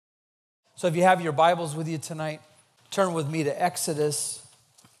So if you have your Bibles with you tonight, turn with me to Exodus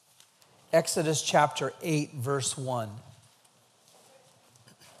chapter 8, verse 1.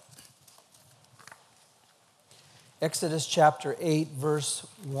 Exodus chapter 8, verse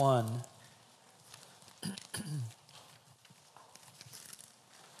 1.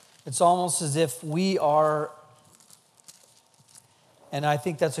 It's almost as if we are, and I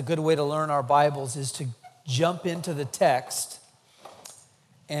think that's a good way to learn our Bibles, is to jump into the text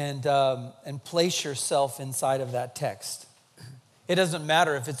and place yourself inside of that text. It doesn't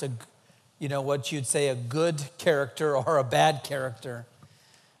matter if it's what you'd say, a good character or a bad character.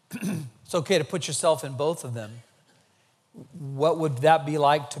 It's okay to put yourself in both of them. What would that be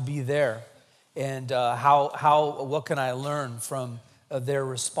like to be there? And what can I learn from their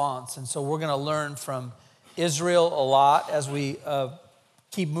response? And so we're going to learn from Israel a lot as we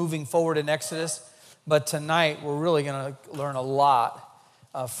keep moving forward in Exodus. But tonight we're really going to learn a lot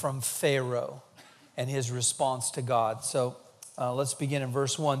from Pharaoh and his response to God. So let's begin in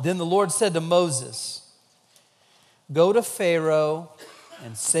verse 1. Then the Lord said to Moses, "Go to Pharaoh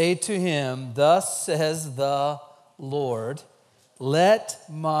and say to him, 'Thus says the Lord, let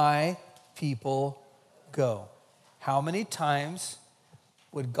my people go.'" How many times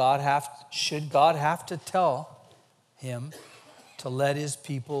should God have to tell him to let his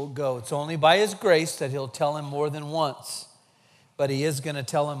people go? It's only by his grace that he'll tell him more than once. But he is going to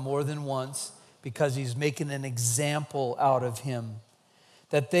tell him more than once because he's making an example out of him.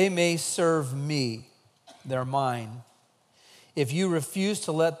 "That they may serve me," they're mine. "If you refuse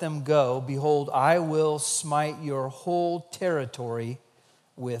to let them go, behold, I will smite your whole territory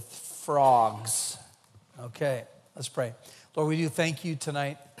with frogs." Okay, let's pray. Lord, we do thank you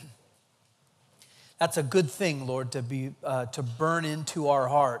tonight. That's a good thing, Lord, to burn into our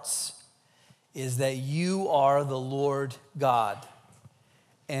hearts, is that you are the Lord God,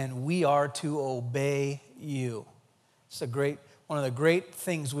 and we are to obey you. It's one of the great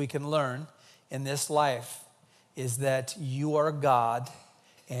things we can learn in this life is that you are God,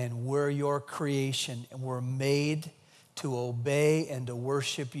 and we're your creation, and we're made to obey and to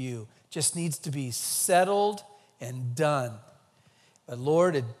worship you. Just needs to be settled and done. But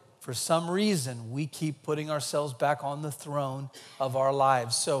Lord, for some reason, we keep putting ourselves back on the throne of our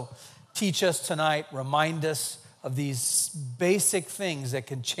lives. So teach us tonight, remind us of these basic things that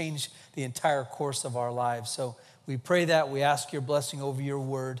can change the entire course of our lives. So we pray that, we ask your blessing over your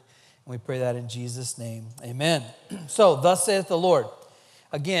word, and we pray that in Jesus' name. Amen. So, thus saith the Lord.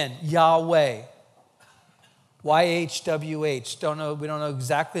 Again, Yahweh. YHWH. We don't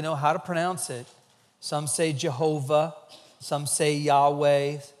exactly know how to pronounce it. Some say Jehovah, some say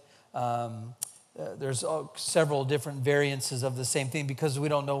Yahweh. There's several different variances of the same thing because we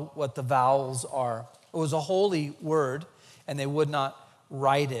don't know what the vowels are. It was a holy word, and they would not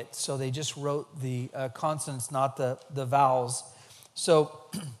write it, so they just wrote the consonants, not the vowels. So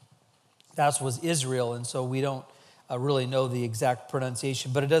that was Israel, and so we don't really know the exact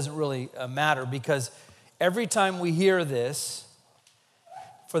pronunciation, but it doesn't really matter because every time we hear this,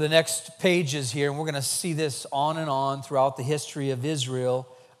 for the next pages here, and we're going to see this on and on throughout the history of Israel,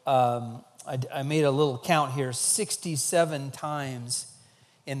 I made a little count here, 67 times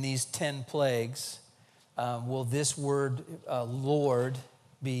in these 10 plagues will this word Lord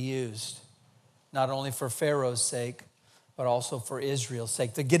be used, not only for Pharaoh's sake, but also for Israel's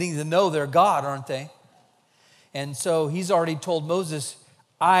sake. They're getting to know their God, aren't they? And so he's already told Moses,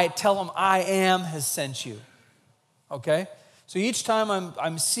 tell him I am has sent you. Okay? So each time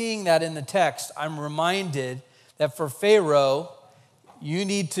I'm seeing that in the text, I'm reminded that for Pharaoh, you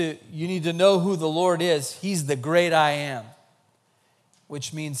need to know who the Lord is. He's the great I am,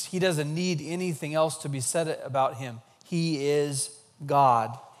 which means he doesn't need anything else to be said about him. He is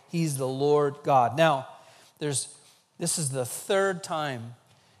God. He's the Lord God. Now, this is the third time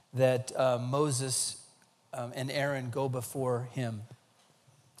that Moses and Aaron go before him.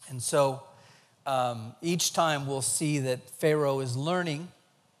 And so each time we'll see that Pharaoh is learning,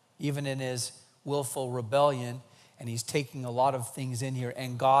 even in his willful rebellion, and he's taking a lot of things in here,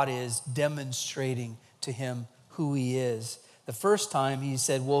 and God is demonstrating to him who he is. The first time he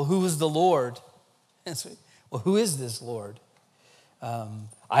said, well, who is the Lord? And so, well, who is this Lord?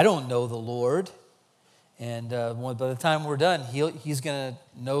 I don't know the Lord. And by the time we're done, he's going to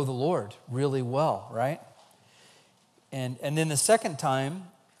know the Lord really well, right? And then the second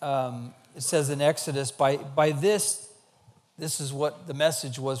time, it says in Exodus, by this is what the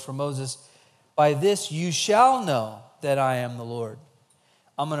message was for Moses, by this you shall know that I am the Lord.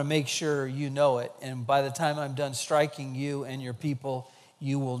 I'm going to make sure you know it. And by the time I'm done striking you and your people,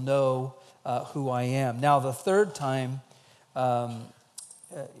 you will know who I am. Now, the third time,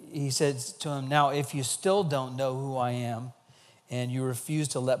 he says to him, now if you still don't know who I am and you refuse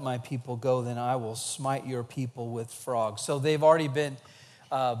to let my people go, then I will smite your people with frogs. So they've already been,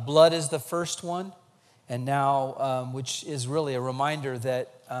 blood is the first one, and now, which is really a reminder that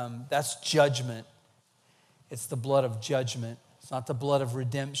that's judgment. It's the blood of judgment. It's not the blood of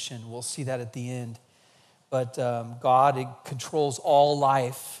redemption. We'll see that at the end. But God controls all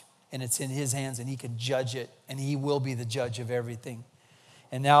life, and it's in his hands, and he can judge it, and he will be the judge of everything.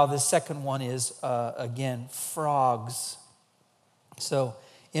 And now the second one is, again, frogs. So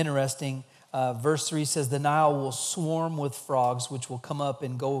interesting. Verse 3 says, the Nile will swarm with frogs, which will come up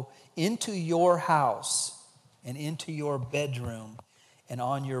and go into your house and into your bedroom and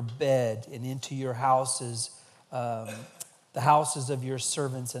on your bed and into your houses, the houses of your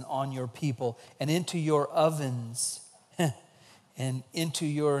servants and on your people, and into your ovens and into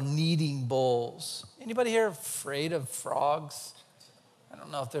your kneading bowls. Anybody here afraid of frogs? I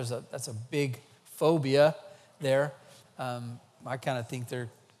don't know if that's a big phobia there. I kind of think they're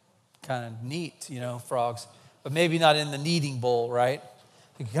kind of neat, frogs, but maybe not in the kneading bowl, right?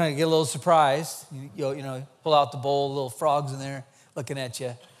 You can kind of get a little surprised. You pull out the bowl, little frogs in there looking at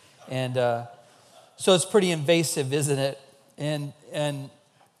you, and so it's pretty invasive, isn't it? And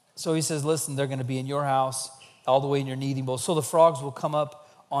so he says, listen, they're going to be in your house, all the way in your kneading bowl. So the frogs will come up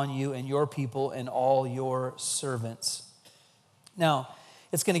on you and your people and all your servants. Now,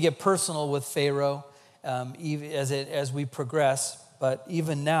 it's going to get personal with Pharaoh even as we progress. But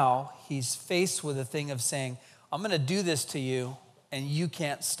even now, he's faced with a thing of saying, I'm going to do this to you, and you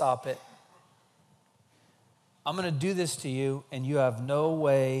can't stop it. I'm going to do this to you, and you have no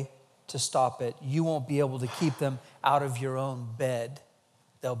way to stop it. You won't be able to keep them out of your own bed.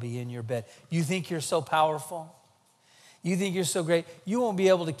 They'll be in your bed. You think you're so powerful? You think you're so great? You won't be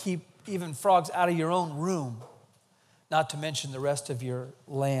able to keep even frogs out of your own room, not to mention the rest of your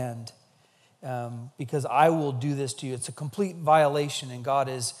land, because I will do this to you. It's a complete violation, and God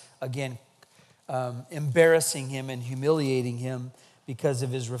is, again, embarrassing him and humiliating him because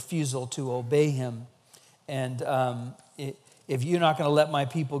of his refusal to obey him. And if you're not going to let my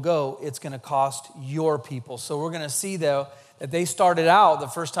people go, it's going to cost your people. So we're going to see, though, that they started out the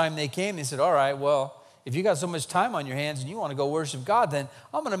first time they came, they said, all right, well, if you got so much time on your hands and you want to go worship God, then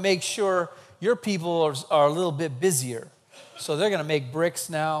I'm going to make sure your people are a little bit busier. So they're going to make bricks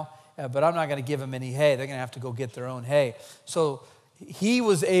now, but I'm not going to give them any hay. They're going to have to go get their own hay. So he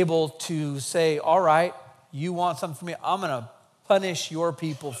was able to say, all right, you want something from me? I'm going to punish your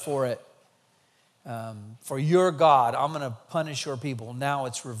people for it. For your God, I'm going to punish your people. Now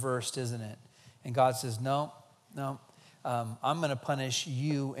it's reversed, isn't it? And God says, no. I'm going to punish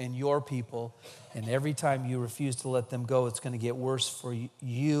you and your people. And every time you refuse to let them go, it's going to get worse for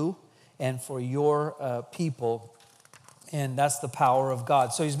you and for your people. And that's the power of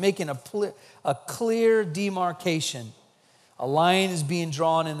God. So he's making a clear demarcation. A line is being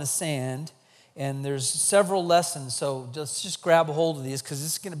drawn in the sand. And there's several lessons. So just grab a hold of these because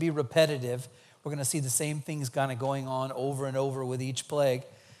this is going to be repetitive. We're going to see the same things kind of going on over and over with each plague.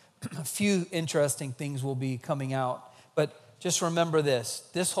 A few interesting things will be coming out. But just remember this.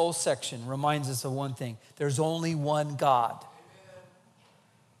 This whole section reminds us of one thing. There's only one God.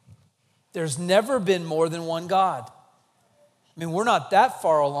 There's never been more than one God. I mean, we're not that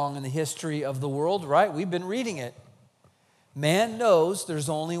far along in the history of the world, right? We've been reading it. Man knows there's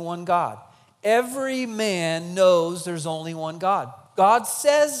only one God. Every man knows there's only one God. God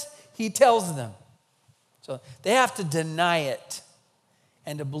says, he tells them. So they have to deny it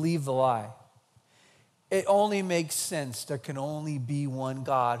and to believe the lie. It only makes sense. There can only be one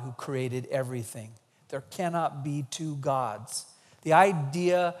God who created everything. There cannot be two gods. The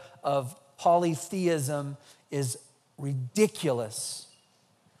idea of polytheism is ridiculous.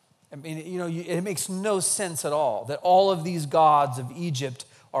 I mean, it makes no sense at all that all of these gods of Egypt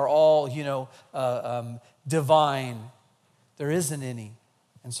are all, divine. There isn't any.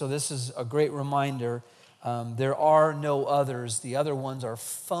 And so this is a great reminder. There are no others. The other ones are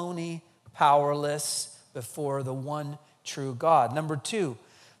phony, powerless before the one true God. Number 2,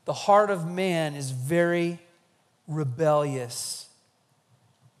 the heart of man is very rebellious.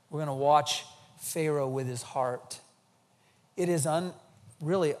 We're going to watch Pharaoh with his heart. It is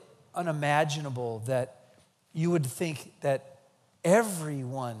really unimaginable that you would think that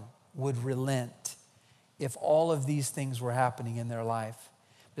everyone would relent if all of these things were happening in their life.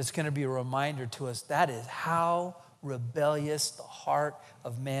 It's going to be a reminder to us that is how rebellious the heart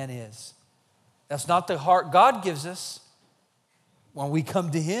of man is. That's not the heart God gives us. When we come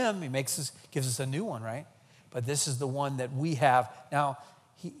to him, he gives us a new one, right? But this is the one that we have. Now,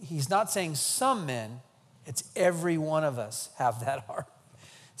 he's not saying some men, it's every one of us have that heart.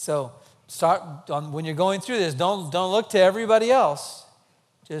 So when you're going through this, don't look to everybody else.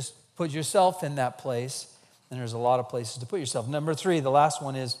 Just put yourself in that place. And there's a lot of places to put yourself. Number 3, the last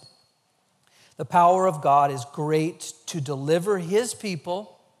one is, the power of God is great to deliver his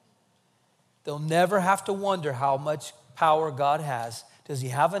people. They'll never have to wonder how much power God has. Does he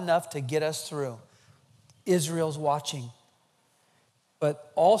have enough to get us through? Israel's watching.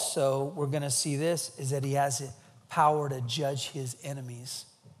 But also, we're going to see this, is that he has the power to judge his enemies.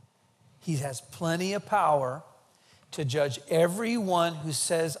 He has plenty of power to judge everyone who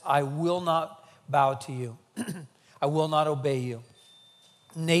says, I will not bow to you. I will not obey you.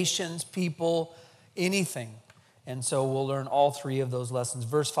 Nations, people, anything. And so we'll learn all 3 of those lessons.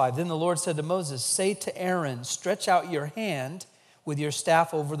 Verse 5, then the Lord said to Moses, say to Aaron, stretch out your hand with your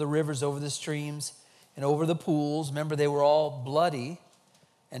staff over the rivers, over the streams, and over the pools. Remember, they were all bloody,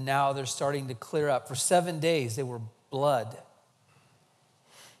 and now they're starting to clear up. For 7 days, they were blood.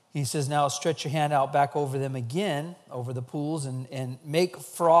 He says, now stretch your hand out back over them again, over the pools, and make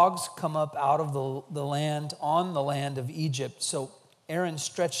frogs come up out of the land, on the land of Egypt. So Aaron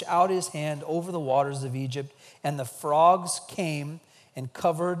stretched out his hand over the waters of Egypt, and the frogs came and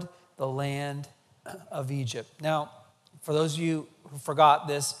covered the land of Egypt. Now, for those of you who forgot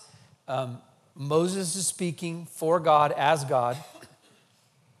this, Moses is speaking for God as God.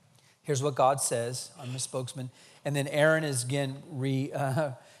 Here's what God says. I'm the spokesman. And then Aaron is again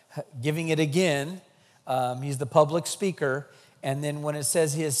giving it again. He's the public speaker. And then when it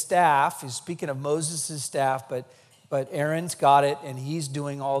says his staff, he's speaking of Moses' staff, but Aaron's got it, and he's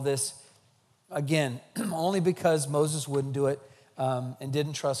doing all this, again, only because Moses wouldn't do it and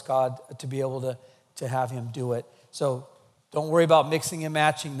didn't trust God to be able to have him do it. So don't worry about mixing and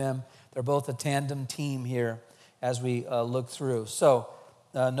matching them. They're both a tandem team here as we look through. So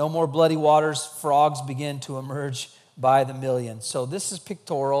no more bloody waters. Frogs begin to emerge by the millions. So this is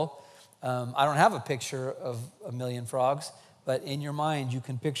pictorial. I don't have a picture of a million frogs, but in your mind, you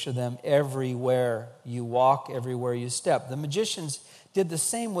can picture them everywhere you walk, everywhere you step. The magicians did the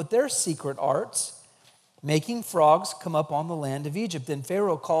same with their secret arts, making frogs come up on the land of Egypt. Then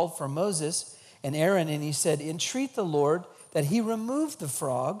Pharaoh called for Moses and Aaron, and he said, entreat the Lord that he remove the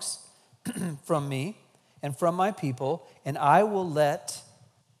frogs from me and from my people, and I will let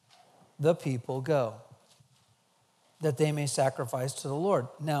the people go, that they may sacrifice to the Lord.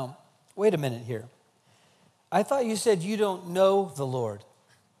 Now, wait a minute here. I thought you said you don't know the Lord.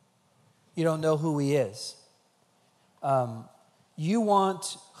 You don't know who he is. You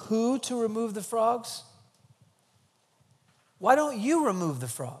want who to remove the frogs? Why don't you remove the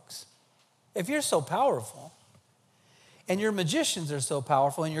frogs? If you're so powerful, and your magicians are so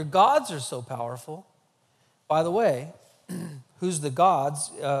powerful, and your gods are so powerful, by the way, who's the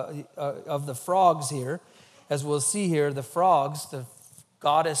gods of the frogs here? As we'll see here, the frogs, the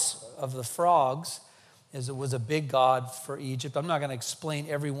goddess of the frogs, was a big god for Egypt. I'm not going to explain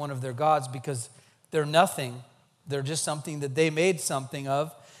every one of their gods because they're nothing. They're just something that they made something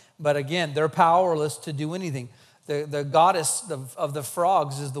of. But again, they're powerless to do anything. The goddess of the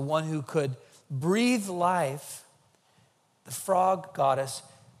frogs is the one who could breathe life. The frog goddess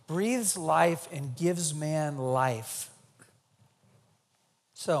breathes life and gives man life.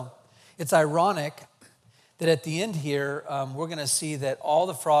 So it's ironic that at the end here, we're going to see that all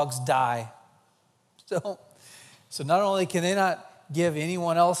the frogs die. So not only can they not give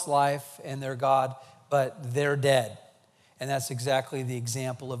anyone else life and their God, but they're dead. And that's exactly the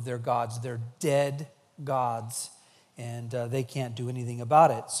example of their gods. They're dead gods, and they can't do anything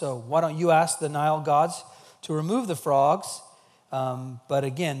about it. So why don't you ask the Nile gods to remove the frogs? But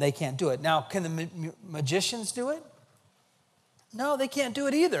again, they can't do it. Now, can the magicians do it? No, they can't do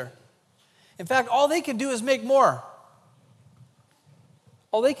it either. In fact, all they can do is make more.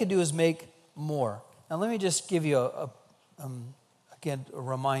 All they can do is make more. Now, let me just give you, again, a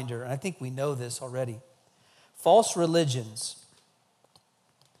reminder, and I think we know this already. False religions,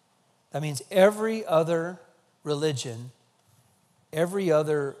 that means every other religion, every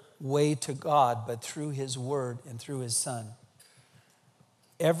other way to God, but through his word and through his son.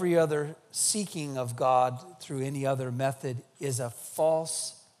 Every other seeking of God through any other method is a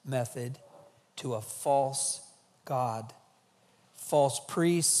false method to a false God. False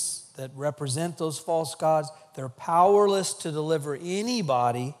priests that represent those false gods, they're powerless to deliver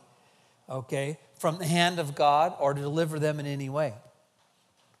anybody, from the hand of God or to deliver them in any way.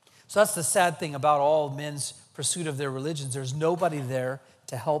 So that's the sad thing about all men's pursuit of their religions. There's nobody there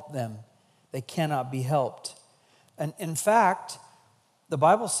to help them. They cannot be helped. And in fact, the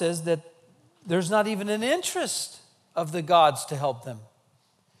Bible says that there's not even an interest of the gods to help them.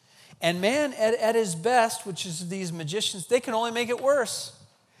 And man, at his best, which is these magicians, they can only make it worse.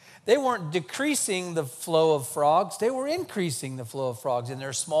 They weren't decreasing the flow of frogs. They were increasing the flow of frogs in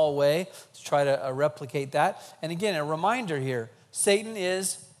their small way to try to replicate that. And again, a reminder here, Satan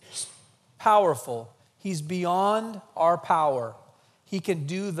is powerful. He's beyond our power. He can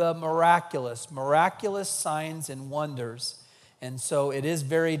do the miraculous signs and wonders. And so it is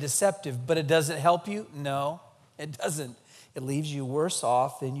very deceptive, but it doesn't help you? No, it doesn't. It leaves you worse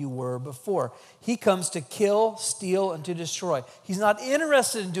off than you were before. He comes to kill, steal, and to destroy. He's not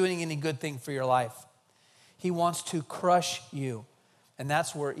interested in doing any good thing for your life. He wants to crush you. And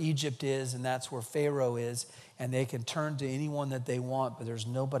that's where Egypt is, and that's where Pharaoh is. And they can turn to anyone that they want, but there's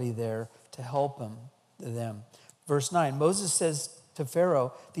nobody there to help them. Verse 9, Moses says to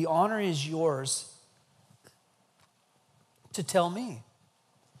Pharaoh, the honor is yours to tell me.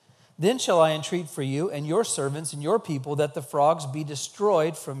 Then shall I entreat for you and your servants and your people that the frogs be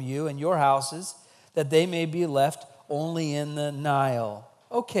destroyed from you and your houses, that they may be left only in the Nile.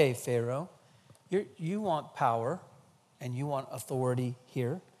 Okay, Pharaoh, you want power and you want authority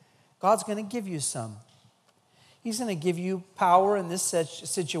here. God's going to give you some. He's going to give you power in this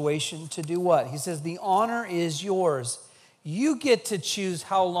situation to do what? He says, the honor is yours. You get to choose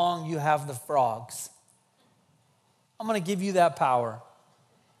how long you have the frogs. I'm going to give you that power.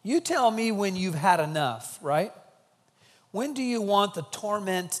 You tell me when you've had enough, right? When do you want the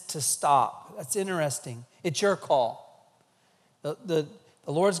torment to stop? That's interesting. It's your call. The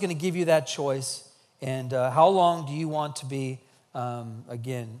Lord's going to give you that choice. And how long do you want to be,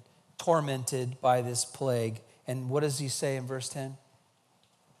 again, tormented by this plague? And what does he say in verse 10?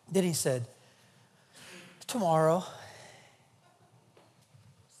 Then he said, tomorrow.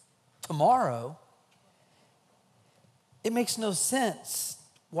 Tomorrow? It makes no sense.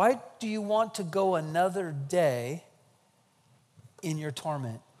 Why do you want to go another day in your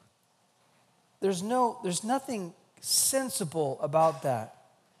torment? There's nothing sensible about that.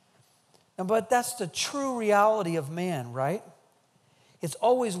 But that's the true reality of man, right? It's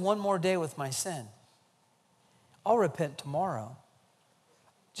always one more day with my sin. I'll repent tomorrow.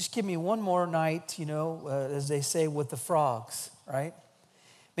 Just give me one more night, as they say with the frogs, right?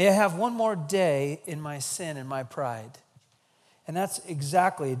 May I have one more day in my sin and my pride. And that's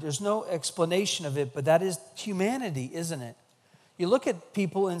exactly, there's no explanation of it, but that is humanity, isn't it? You look at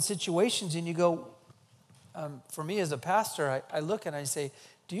people in situations and you go, for me as a pastor, I look and I say,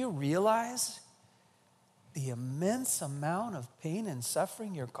 do you realize the immense amount of pain and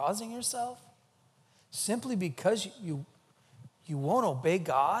suffering you're causing yourself? Simply because you won't obey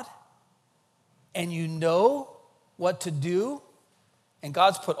God and you know what to do and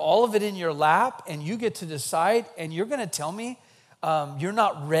God's put all of it in your lap and you get to decide and you're going to tell me you're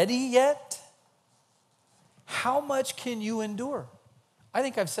not ready yet? How much can you endure? I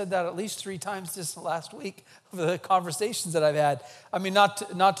think I've said that at least 3 times this last week of the conversations that I've had. I mean, not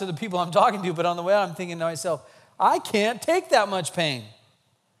to the people I'm talking to, but on the way I'm thinking to myself, I can't take that much pain.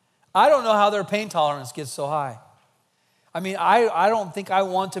 I don't know how their pain tolerance gets so high. I mean, I don't think I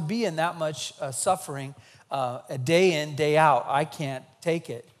want to be in that much suffering a day in, day out. I can't take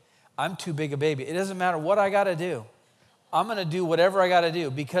it. I'm too big a baby. It doesn't matter what I got to do. I'm going to do whatever I got to do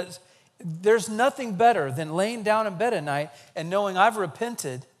because there's nothing better than laying down in bed at night and knowing I've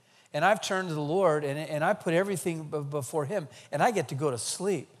repented and I've turned to the Lord and I put everything before Him and I get to go to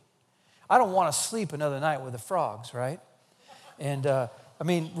sleep. I don't want to sleep another night with the frogs, right? And I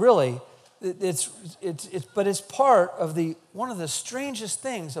mean, really, it's part of one of the strangest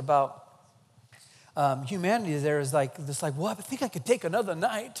things about humanity. There is well, I think I could take another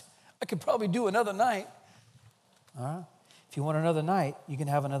night. I could probably do another night. All right. If you want another night, you can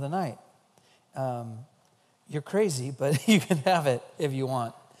have another night. You're crazy, but you can have it if you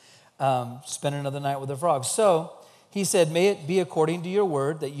want. Spend another night with the frogs. So he said, may it be according to your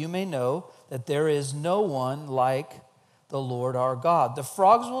word that you may know that there is no one like the Lord our God. The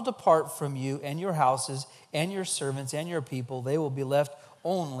frogs will depart from you and your houses and your servants and your people. They will be left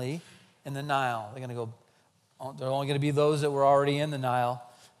only in the Nile. They're only going to be those that were already in the Nile,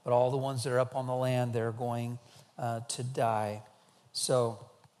 but all the ones that are up on the land, they're going to die. So,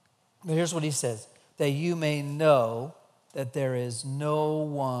 but here's what he says, that you may know that there is no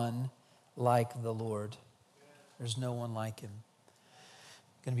one like the Lord. There's no one like Him.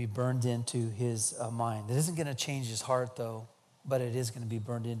 Going to be burned into his mind. It isn't going to change his heart, though, but it is going to be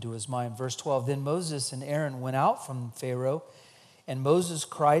burned into his mind. Verse 12, then Moses and Aaron went out from Pharaoh, and Moses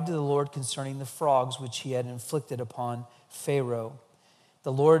cried to the Lord concerning the frogs which he had inflicted upon Pharaoh.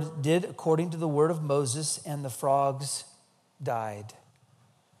 The Lord did according to the word of Moses, and the frogs died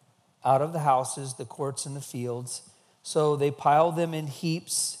out of the houses, the courts, and the fields. So they piled them in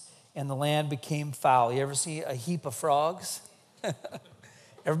heaps, and the land became foul. You ever see a heap of frogs?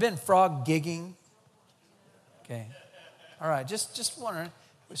 Ever been frog gigging? Okay. All right, just wondering.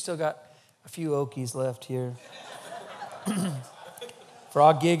 We still got a few Okies left here.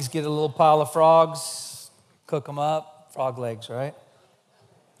 Frog gigs, get a little pile of frogs, cook them up, frog legs, right?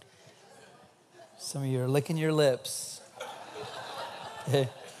 Some of you are licking your lips. Okay.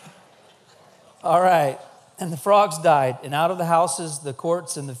 All right, and the frogs died, and out of the houses, the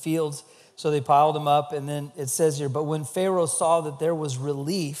courts, and the fields, so they piled them up, and then it says here, but when Pharaoh saw that there was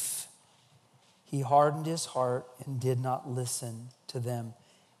relief, he hardened his heart and did not listen to them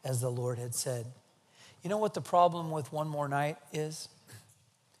as the Lord had said. You know what the problem with one more night is?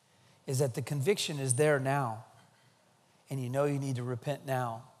 Is that the conviction is there now, and you know you need to repent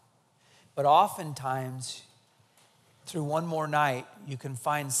now. But oftentimes, through one more night, you can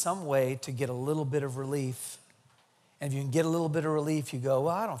find some way to get a little bit of relief. And if you can get a little bit of relief, you go,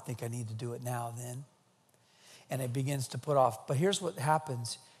 well, I don't think I need to do it now then. And it begins to put off. But here's what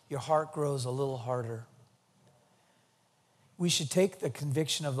happens. Your heart grows a little harder. We should take the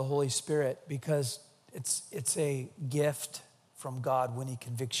conviction of the Holy Spirit because it's a gift from God when he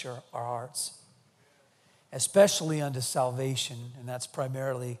convicts our hearts, especially unto salvation. And that's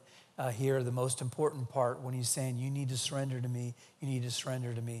primarily here the most important part when he's saying, you need to surrender to me, you need to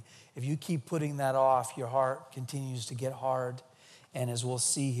surrender to me. If you keep putting that off, your heart continues to get hard. And as we'll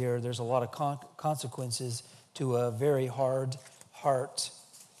see here, there's a lot of consequences to a very hard heart.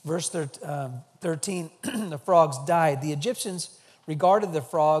 Verse 13, the frogs died. The Egyptians regarded the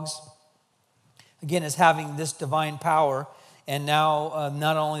frogs, again, as having this divine power. And now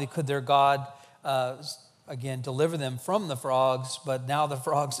not only could their God again, deliver them from the frogs, but now the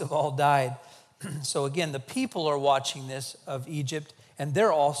frogs have all died. So again, the people are watching this of Egypt, and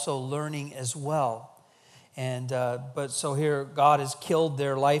they're also learning as well. And but so here, God has killed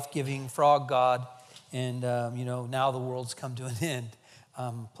their life-giving frog god, and now the world's come to an end.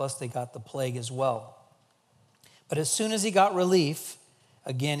 Plus, they got the plague as well. But as soon as he got relief,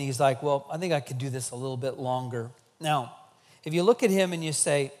 again, he's like, well, I think I could do this a little bit longer. Now, if you look at him and you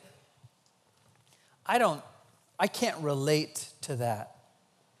say, I can't relate to that.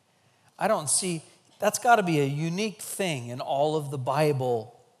 I don't see, that's got to be a unique thing in all of the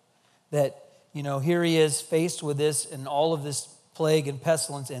Bible that, here he is faced with this and all of this plague and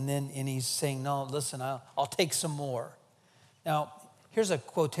pestilence, and he's saying, no, listen, I'll take some more. Now, here's a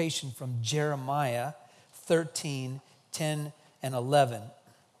quotation from Jeremiah 13, 10, and 11.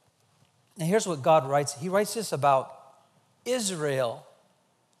 Now, here's what God writes. He writes this about Israel.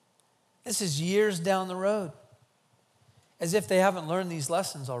 This is years down the road. As if they haven't learned these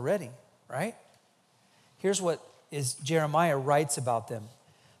lessons already, right? Here's what Jeremiah writes about them.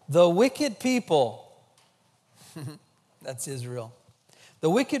 The wicked people, that's Israel. The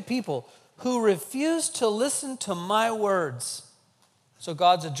wicked people who refuse to listen to my words. So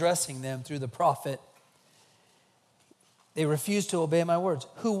God's addressing them through the prophet. They refuse to obey my words.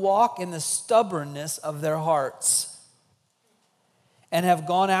 Who walk in the stubbornness of their hearts and have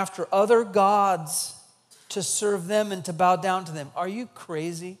gone after other gods to serve them and to bow down to them. Are you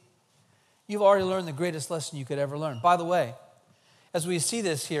crazy? You've already learned the greatest lesson you could ever learn. By the way, as we see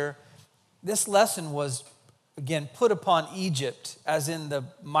this here, this lesson was, again, put upon Egypt as in the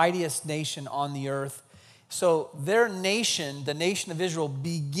mightiest nation on the earth. So their nation, the nation of Israel,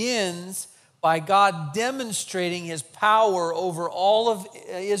 begins by God demonstrating his power over all of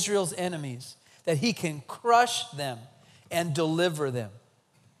Israel's enemies, that he can crush them and deliver them.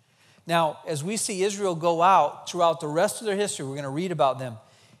 Now, as we see Israel go out throughout the rest of their history, we're going to read about them.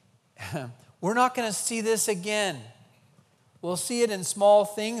 We're not going to see this again. We'll see it in small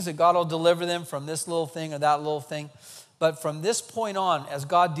things that God will deliver them from this little thing or that little thing. But from this point on, as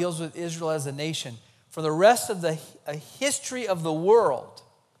God deals with Israel as a nation, for the rest of the history of the world,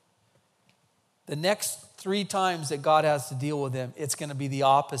 the next 3 times that God has to deal with them, it's going to be the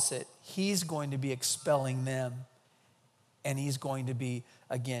opposite. He's going to be expelling them. And he's going to be,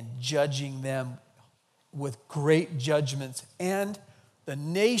 again, judging them with great judgments. And the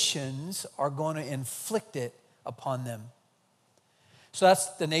nations are going to inflict it upon them. So that's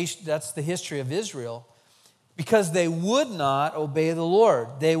the history of Israel. Because they would not obey the Lord.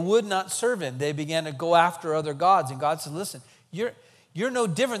 They would not serve him. They began to go after other gods. And God said, listen, you're no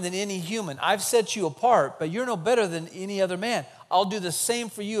different than any human. I've set you apart, but you're no better than any other man. I'll do the same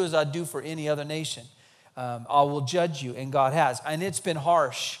for you as I do for any other nation. I will judge you, and God has. And it's been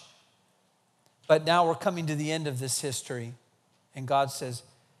harsh. But now we're coming to the end of this history. And God says,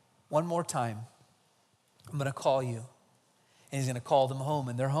 one more time, I'm going to call you. And he's going to call them home,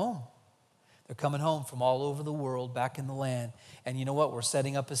 and they're home. They're coming home from all over the world, back in the land. And you know what? We're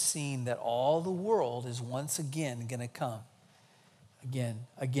setting up a scene that all the world is once again going to come again,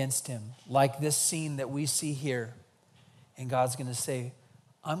 against him. Like this scene that we see here. And God's going to say,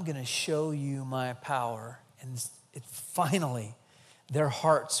 I'm going to show you my power. And finally, their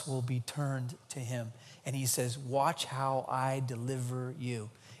hearts will be turned to him. And he says, watch how I deliver you.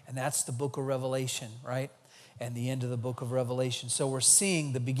 And that's the book of Revelation, right? And the end of the book of Revelation. So we're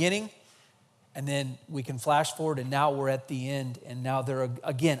seeing the beginning, and then we can flash forward, and now we're at the end. And now they're,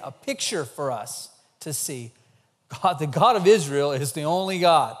 again, a picture for us to see. God, the God of Israel is the only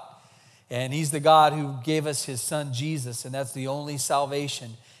God. And he's the God who gave us his son, Jesus, and that's the only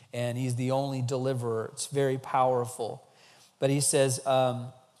salvation. And he's the only deliverer. It's very powerful. But he says,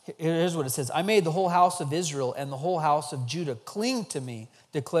 here's what it says. I made the whole house of Israel and the whole house of Judah cling to me,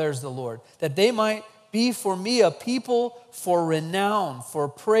 declares the Lord, that they might be for me a people for renown, for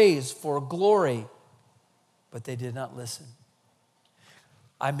praise, for glory. But they did not listen.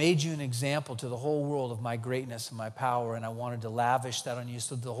 I made you an example to the whole world of my greatness and my power, and I wanted to lavish that on you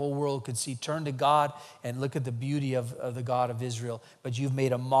so the whole world could see, turn to God and look at the beauty of the God of Israel. But you've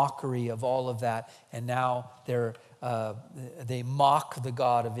made a mockery of all of that, and now they mock the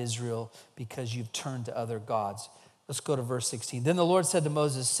God of Israel because you've turned to other gods. Let's go to verse 16. Then the Lord said to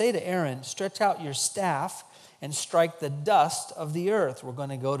Moses, say to Aaron, stretch out your staff and strike the dust of the earth. We're going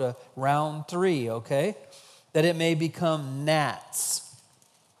to go to round 3, okay? That it may become gnats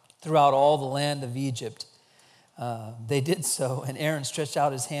throughout all the land of Egypt. They did so, and Aaron stretched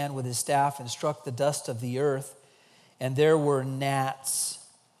out his hand with his staff and struck the dust of the earth, and there were gnats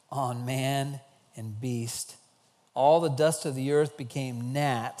on man and beast. All the dust of the earth became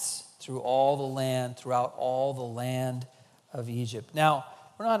gnats throughout all the land of Egypt. Now,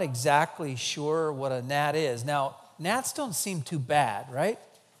 we're not exactly sure what a gnat is. Now, gnats don't seem too bad, right?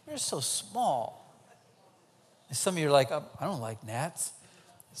 They're so small. And some of you are like, I don't like gnats.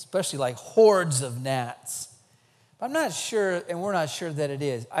 Especially like hordes of gnats. But I'm not sure, and we're not sure that it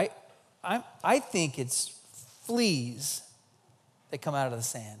is. I think it's fleas that come out of the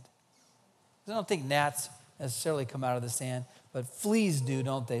sand. I don't think gnats necessarily come out of the sand, but fleas do,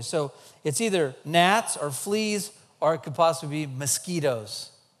 don't they? So it's either gnats or fleas, or it could possibly be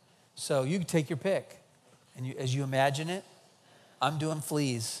mosquitoes. So you can take your pick. And as you imagine it, I'm doing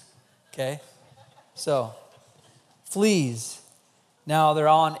fleas, okay? So, fleas. Now they're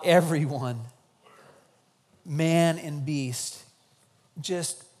on everyone, man and beast,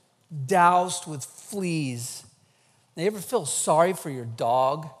 just doused with fleas. Now, you ever feel sorry for your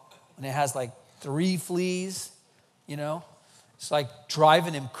dog when it has like 3 fleas? You know, it's like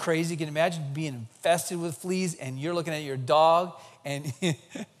driving him crazy. You can imagine being infested with fleas, and you're looking at your dog, and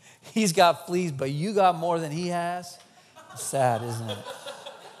he's got fleas, but you got more than he has. It's sad, isn't it?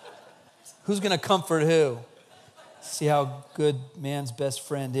 Who's going to comfort who? See how good man's best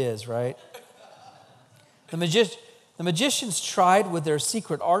friend is, right? The magicians tried with their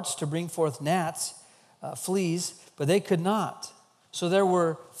secret arts to bring forth gnats, fleas, but they could not. So there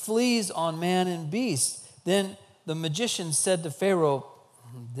were fleas on man and beast. Then the magicians said to Pharaoh,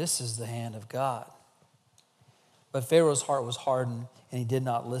 this is the hand of God. But Pharaoh's heart was hardened, and he did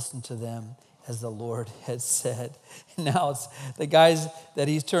not listen to them as the Lord had said. And now it's the guys that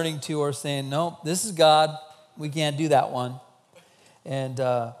he's turning to are saying, no, this is God. We can't do that one. And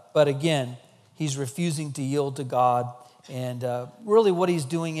but again, he's refusing to yield to God. And really what he's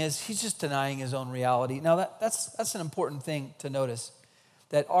doing is he's just denying his own reality. Now that's an important thing to notice,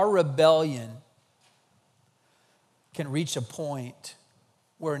 that our rebellion can reach a point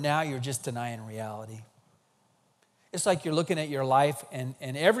where now you're just denying reality. It's like you're looking at your life and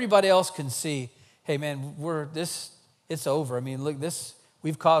everybody else can see, hey man, it's over. I mean, look,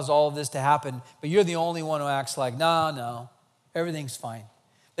 we've caused all of this to happen, but you're the only one who acts like, no, everything's fine.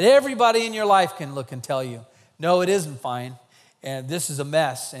 But everybody in your life can look and tell you, no, it isn't fine, and this is a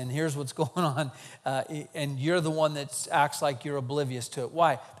mess, and here's what's going on, and you're the one that acts like you're oblivious to it.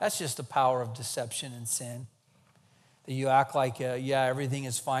 Why? That's just the power of deception and sin. That you act like, everything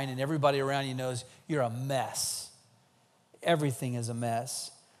is fine, and everybody around you knows you're a mess. Everything is a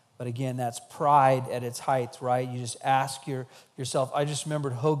mess. But again, that's pride at its height, right? You just ask yourself. I just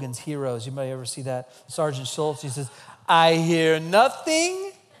remembered Hogan's Heroes. You might ever see that? Sergeant Schultz, he says, I hear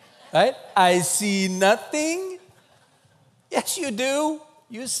nothing, right? I see nothing. Yes, you do.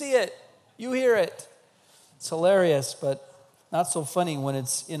 You see it. You hear it. It's hilarious, but not so funny when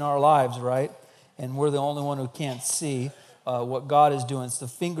it's in our lives, right? And we're the only one who can't see what God is doing. It's the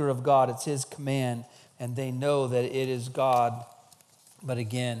finger of God. It's his command, and they know that it is God. But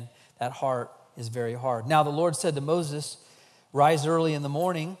again, that heart is very hard. Now the Lord said to Moses, rise early in the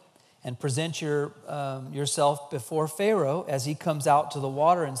morning and present yourself before Pharaoh as he comes out to the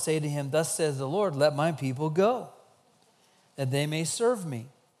water, and say to him, thus says the Lord, let my people go, that they may serve me.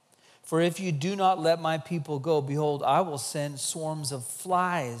 For if you do not let my people go, behold, I will send swarms of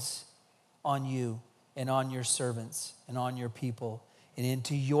flies on you and on your servants and on your people and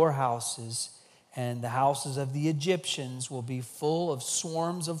into your houses, and the houses of the Egyptians will be full of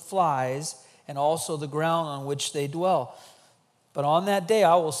swarms of flies, and also the ground on which they dwell. But on that day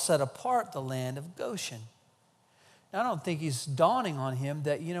I will set apart the land of Goshen. Now, I don't think he's dawning on him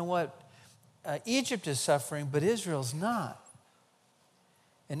that, you know what, Egypt is suffering, but Israel's not.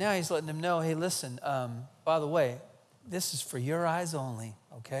 And now he's letting them know, hey, listen, by the way, this is for your eyes only,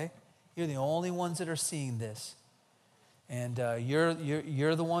 okay? You're the only ones that are seeing this. And you're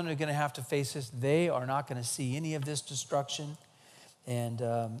the one who's going to have to face this. They are not going to see any of this destruction. And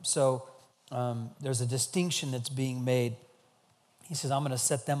so there's a distinction that's being made. He says, I'm going to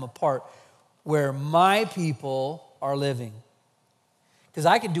set them apart where my people are living. Because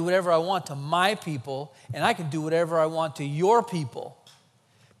I can do whatever I want to my people, and I can do whatever I want to your people.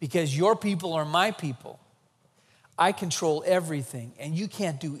 Because your people are my people. I control everything, and you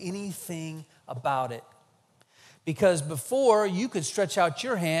can't do anything about it. Because before, you could stretch out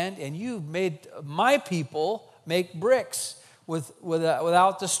your hand, and you made my people make bricks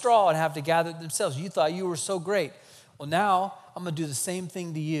without the straw and have to gather it themselves. You thought you were so great. Well, now I'm going to do the same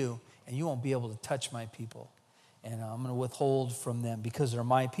thing to you, and you won't be able to touch my people. And I'm going to withhold from them because they're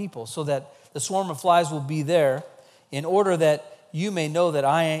my people, so that the swarm of flies will be there in order that you may know that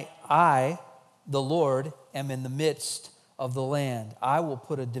I, the Lord, am in the midst of the land. I will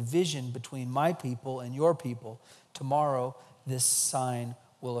put a division between my people and your people. Tomorrow, this sign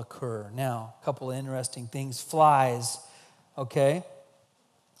will occur. Now, a couple of interesting things. Flies, okay?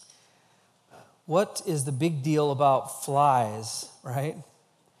 What is the big deal about flies, right?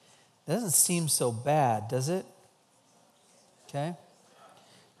 It doesn't seem so bad, does it? Okay.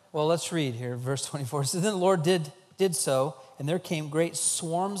 Well, let's read here, verse 24. So then the Lord did so, and there came great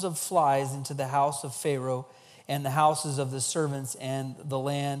swarms of flies into the house of Pharaoh and the houses of the servants, and the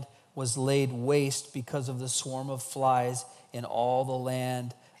land was laid waste because of the swarm of flies in all the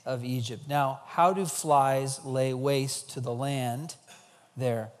land of Egypt. Now, how do flies lay waste to the land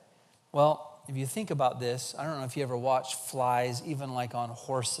there? Well, if you think about this, I don't know if you ever watched flies, even like on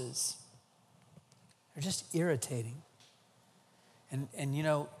horses. They're just irritating. And you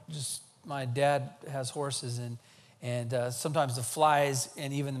know, just my dad has horses, and sometimes the flies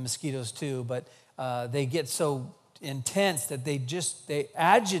and even the mosquitoes too, but they get so intense that they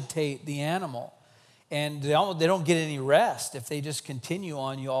agitate the animal, and they don't get any rest if they just continue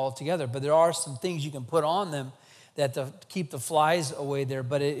on you altogether. But there are some things you can put on them that to keep the flies away there,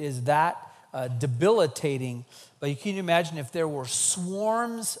 but it is that debilitating. But you can imagine if there were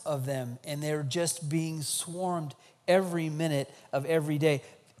swarms of them and they're just being swarmed every minute of every day.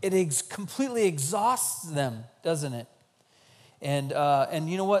 It completely exhausts them, doesn't it? And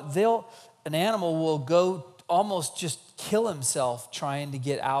you know what? An animal will go almost just kill himself trying to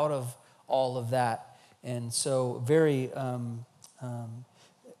get out of all of that. And so very,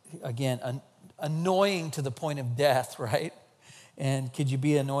 again, annoying to the point of death, right? And could you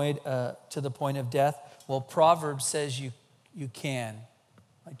be annoyed to the point of death? Well, Proverbs says you can.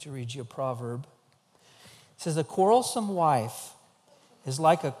 I'd like to read you a proverb. It says, a quarrelsome wife is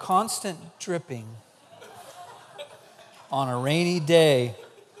like a constant dripping on a rainy day.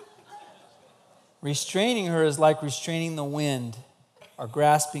 Restraining her is like restraining the wind or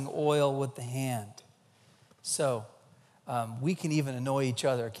grasping oil with the hand. So we can even annoy each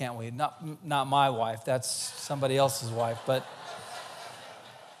other, can't we? Not my wife, that's somebody else's wife, but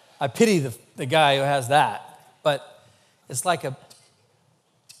I pity the guy who has that. But it's like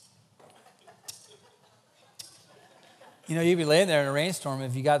you'd be laying there in a rainstorm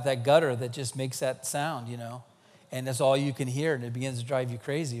if you got that gutter that just makes that sound, and that's all you can hear, and it begins to drive you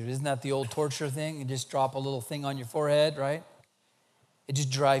crazy. Isn't that the old torture thing? You just drop a little thing on your forehead, right? It just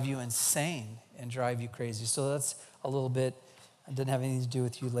drive you insane and drive you crazy. So that's a little bit, it didn't have anything to do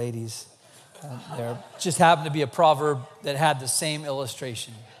with you ladies there. Just happened to be a proverb that had the same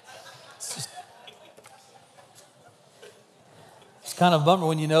illustration. It's kind of a bummer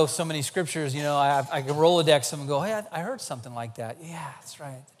when you know so many scriptures, I can Rolodex them and go, hey, I heard something like that. Yeah, that's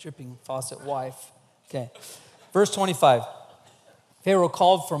right, the dripping faucet wife. Okay, verse 25. Pharaoh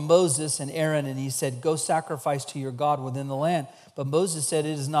called for Moses and Aaron, and he said, go sacrifice to your God within the land. But Moses said,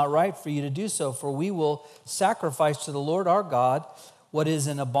 it is not right for you to do so, for we will sacrifice to the Lord our God what is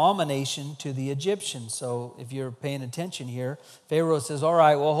an abomination to the Egyptians. So if you're paying attention here, Pharaoh says, all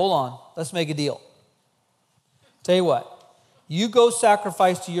right, well, hold on. Let's make a deal. Tell you what. You go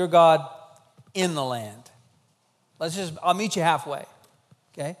sacrifice to your God in the land. I'll meet you halfway,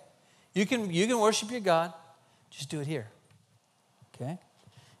 okay? You can worship your God. Just do it here. Okay.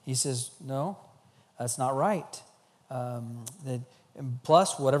 He says, no, that's not right. And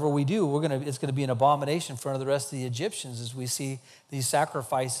plus, whatever we do, it's going to be an abomination in front of the rest of the Egyptians as we see these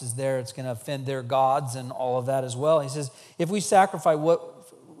sacrifices there. It's going to offend their gods and all of that as well. He says, if we sacrifice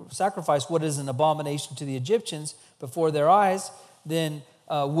what is an abomination to the Egyptians before their eyes, then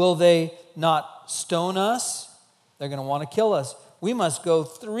will they not stone us? They're going to want to kill us. We must go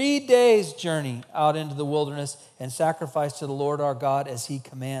 3 days' journey out into the wilderness and sacrifice to the Lord our God as he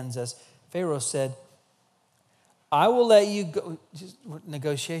commands us. Pharaoh said, I will let you go. Just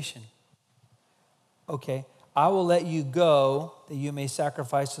negotiation. Okay. I will let you go that you may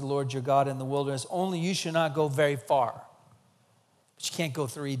sacrifice to the Lord your God in the wilderness. Only you should not go very far. But you can't go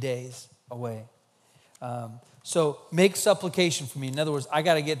 3 days away. So make supplication for me. In other words, I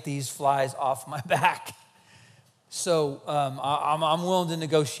got to get these flies off my back. So I'm willing to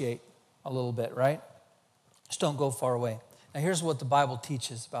negotiate a little bit, right? Just don't go far away. Now here's what the Bible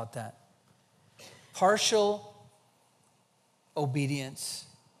teaches about that. Partial obedience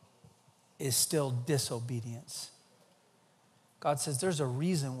is still disobedience. God says there's a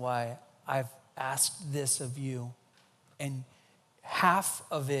reason why I've asked this of you, and half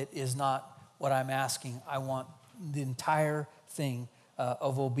of it is not what I'm asking. I want the entire thing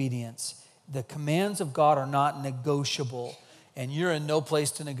of obedience. The commands of God are not negotiable, and you're in no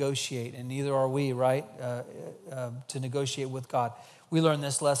place to negotiate, and neither are we, right, to negotiate with God. We learned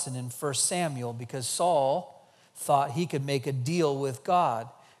this lesson in 1 Samuel because Saul thought he could make a deal with God.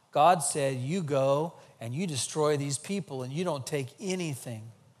 God said, you go and you destroy these people and you don't take anything.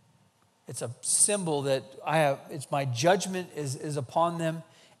 It's a symbol that it's my judgment is upon them,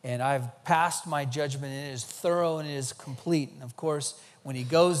 and I've passed my judgment, and it is thorough and it is complete. And of course, when he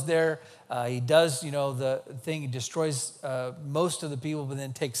goes there, he does, the thing, he destroys most of the people, but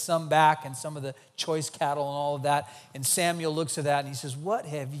then takes some back and some of the choice cattle and all of that. And Samuel looks at that and he says, what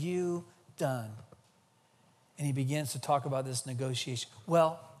have you done? And he begins to talk about this negotiation.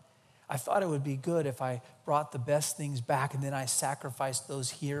 Well, I thought it would be good if I brought the best things back and then I sacrificed those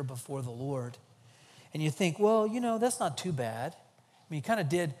here before the Lord. And you think, well, that's not too bad. I mean, he kind of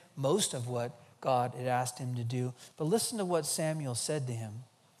did most of what God had asked him to do. But listen to what Samuel said to him.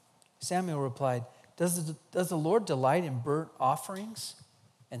 Samuel replied, does the Lord delight in burnt offerings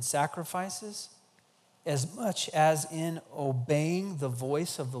and sacrifices as much as in obeying the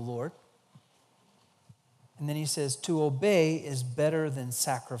voice of the Lord? And then he says, to obey is better than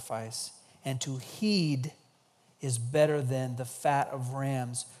sacrifice, and to heed is better than the fat of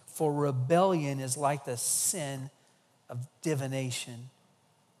rams. For rebellion is like the sin of divination.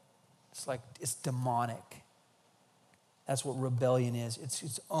 It's demonic. That's what rebellion is. It's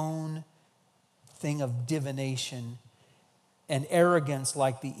its own thing of divination, and arrogance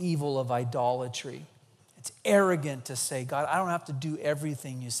like the evil of idolatry. It's arrogant to say, God, I don't have to do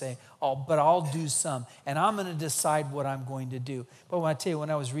everything you say, but I'll do some, and I'm going to decide what I'm going to do. But when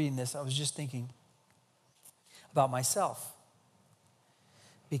I was reading this, I was just thinking about myself.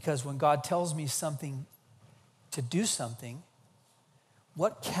 Because when God tells me something to do something,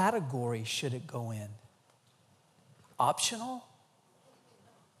 what category should it go in? Optional?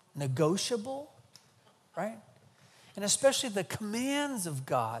 Negotiable? Right? And especially the commands of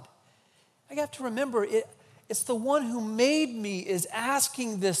God. I have to remember, it's the one who made me is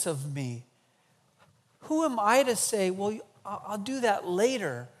asking this of me. Who am I to say, well, I'll do that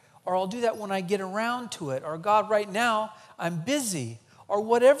later, or I'll do that when I get around to it, or God, right now, I'm busy, or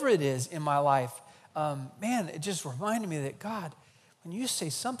whatever it is in my life. It just reminded me that God, when you say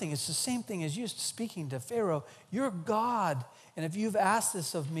something, it's the same thing as you speaking to Pharaoh. You're God. And if you've asked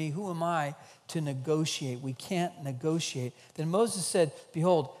this of me, who am I to negotiate? We can't negotiate. Then Moses said,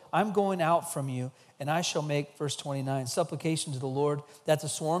 behold, I'm going out from you, and I shall make, verse 29, supplication to the Lord that the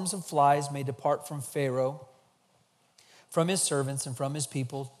swarms of flies may depart from Pharaoh, from his servants, and from his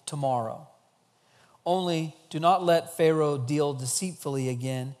people tomorrow. Only do not let Pharaoh deal deceitfully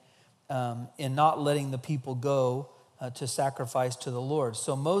again in not letting the people go to sacrifice to the Lord.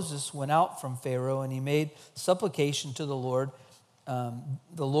 So Moses went out from Pharaoh, and he made supplication to the Lord.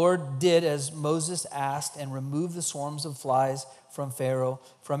 The Lord did as Moses asked and removed the swarms of flies from Pharaoh,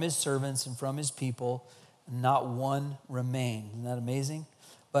 from his servants, and from his people. Not one remained. Isn't that amazing?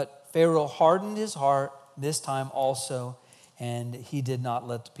 But Pharaoh hardened his heart this time also, and he did not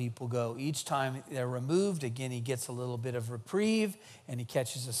let the people go. Each time they're removed, again, he gets a little bit of reprieve, and he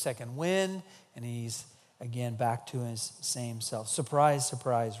catches a second wind, and he's again back to his same self. Surprise,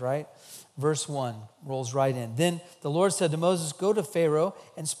 surprise, right? Verse 1 rolls right in. Then the Lord said to Moses, go to Pharaoh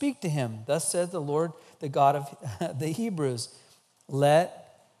and speak to him. Thus said the Lord, the God of the Hebrews,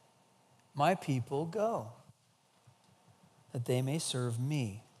 let my people go. that they may serve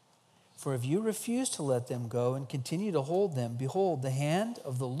me. For if you refuse to let them go and continue to hold them, behold, the hand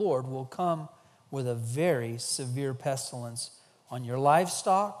of the Lord will come with a very severe pestilence on your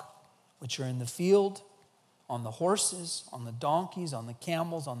livestock, which are in the field, on the horses, on the donkeys, on the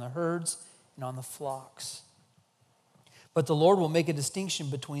camels, on the herds, and on the flocks. But the Lord will make a distinction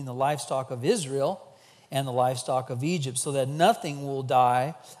between the livestock of Israel and the livestock of Egypt, so that nothing will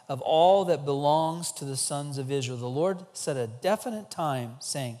die of all that belongs to the sons of Israel. The Lord set a definite time,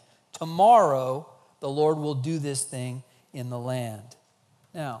 saying, tomorrow the Lord will do this thing in the land.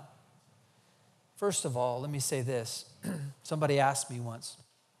 Now, first of all, let me say this. Somebody asked me once,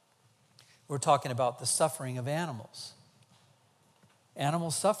 we're talking about the suffering of animals.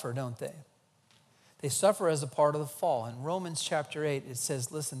 Animals suffer, don't they? They suffer as a part of the fall. In Romans chapter 8, it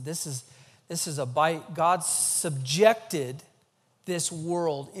says, listen, this is a bite. God subjected this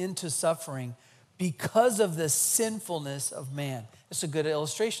world into suffering because of the sinfulness of man. It's a good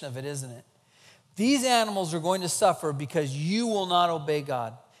illustration of it, isn't it? These animals are going to suffer because you will not obey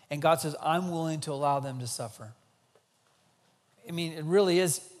God. And God says, I'm willing to allow them to suffer. I mean, it really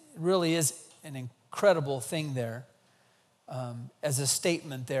is an incredible thing there as a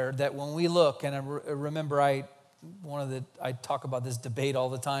statement there that when we look, and I remember I talk about this debate all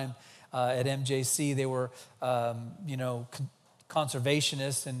the time at MJC. They were,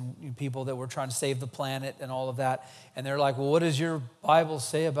 conservationists and people that were trying to save the planet and all of that. And they're like, well, what does your Bible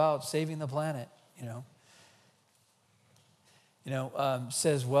say about saving the planet?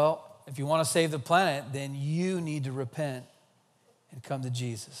 Says, well, if you want to save the planet, then you need to repent and come to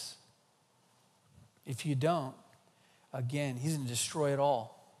Jesus. If you don't, again, he's going to destroy it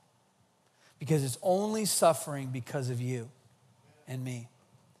all. Because it's only suffering because of you and me.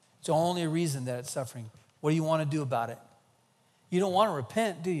 It's the only reason that it's suffering. What do you want to do about it? You don't want to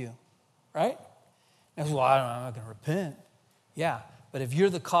repent, do you? Right? And well, I'm not going to repent. Yeah, but if you're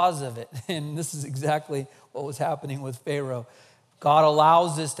the cause of it, and this is exactly what was happening with Pharaoh, God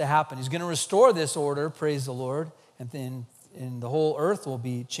allows this to happen. He's going to restore this order, praise the Lord, and the whole earth will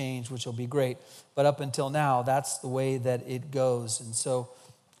be changed, which will be great. But up until now, that's the way that it goes. And so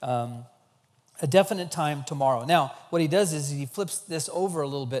a definite time tomorrow. Now, what he does is he flips this over a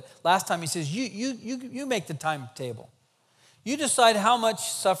little bit. Last time he says, you make the timetable. You decide how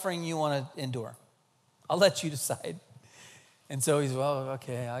much suffering you want to endure. I'll let you decide. And so he's, well,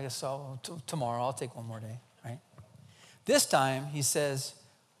 okay, I guess tomorrow I'll take one more day, right? This time he says,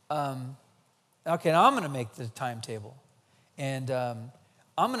 okay, now I'm going to make the timetable. And I'm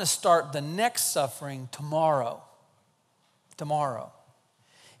going to start the next suffering tomorrow. Tomorrow.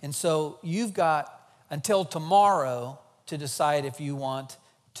 And so you've got until tomorrow to decide if you want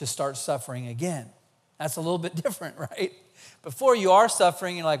to start suffering again. That's a little bit different, right? Before you are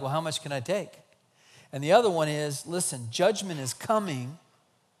suffering, you're like, well, how much can I take? And the other one is, listen, judgment is coming.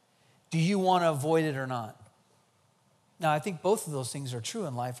 Do you want to avoid it or not? Now, I think both of those things are true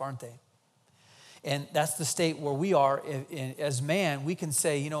in life, aren't they? And that's the state where we are as man. We can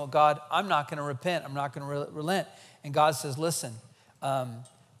say, God, I'm not going to repent. I'm not going to relent. And God says, listen,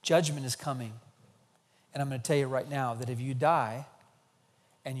 judgment is coming. And I'm going to tell you right now that if you die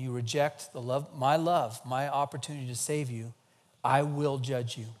and you reject my opportunity to save you, I will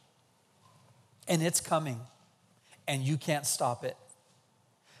judge you. And it's coming. And you can't stop it.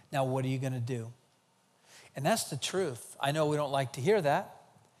 Now, what are you going to do? And that's the truth. I know we don't like to hear that.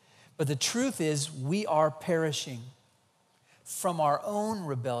 But the truth is we are perishing from our own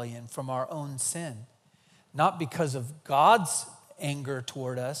rebellion, from our own sin. Not because of God's anger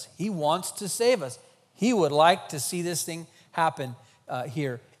toward us. He wants to save us. He would like to see this thing happen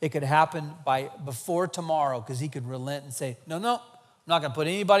here. It could happen before tomorrow because he could relent and say, no, I'm not going to put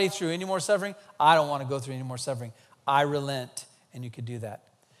anybody through any more suffering. I don't want to go through any more suffering. I relent, and you could do that.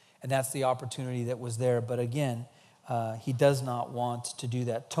 And that's the opportunity that was there. But again, he does not want to do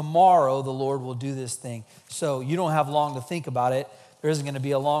that. Tomorrow, the Lord will do this thing. So you don't have long to think about it. There isn't going to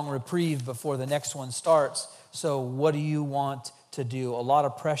be a long reprieve before the next one starts. So what do you want to do? A lot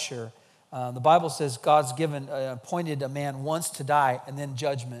of pressure. The Bible says God's appointed a man once to die and then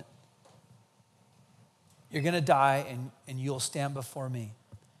judgment. You're going to die and you'll stand before me.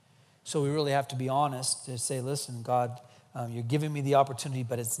 So we really have to be honest to say, listen, God, you're giving me the opportunity,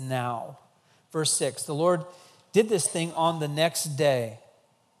 but it's now. Verse 6, the Lord did this thing on the next day.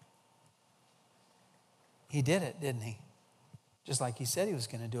 He did it, didn't he? Just like he said he was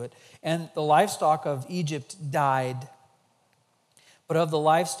going to do it. And the livestock of Egypt died. But of the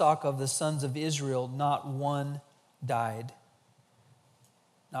livestock of the sons of Israel, not one died.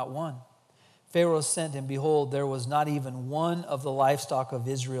 Not one. Pharaoh sent, and behold, there was not even one of the livestock of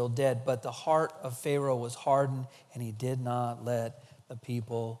Israel dead, but the heart of Pharaoh was hardened, and he did not let the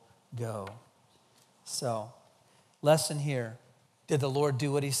people go. So, lesson here. Did the Lord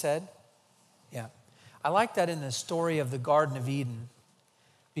do what he said? Yeah. I like that in the story of the Garden of Eden,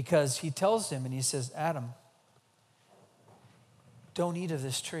 because he tells him, and he says, Adam, don't eat of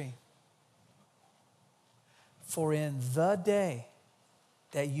this tree. For in the day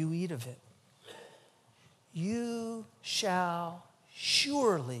that you eat of it, you shall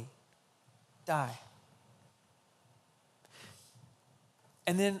surely die.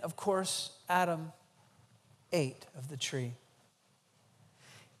 And then, of course, Adam ate of the tree.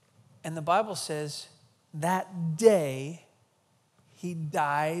 And the Bible says that day he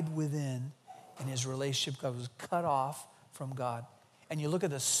died within, and his relationship was cut off from God. And you look at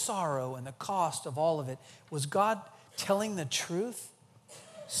the sorrow and the cost of all of it. Was God telling the truth?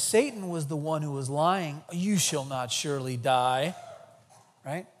 Satan was the one who was lying. You shall not surely die,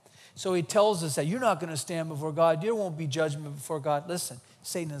 right? So he tells us that you're not going to stand before God. There won't be judgment before God. Listen,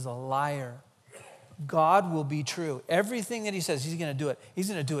 Satan is a liar. God will be true. Everything that he says, he's going to do it. He's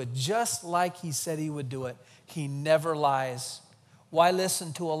going to do it just like he said he would do it. He never lies. Why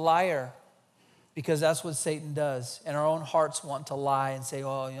listen to a liar? Because that's what Satan does. And our own hearts want to lie and say,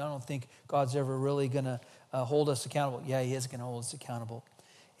 oh, I don't think God's ever really going to hold us accountable. Yeah, he is going to hold us accountable.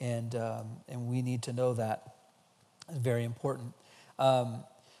 And we need to know that. It's very important.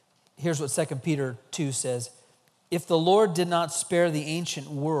 Here's what 2 Peter 2 says. If the Lord did not spare the ancient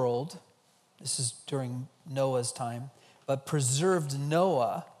world, this is during Noah's time, but preserved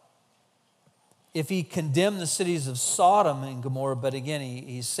Noah, if he condemned the cities of Sodom and Gomorrah, but again,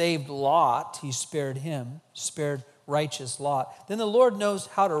 he saved Lot, he spared him, spared righteous Lot, then the Lord knows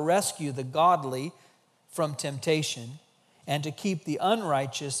how to rescue the godly from temptation and to keep the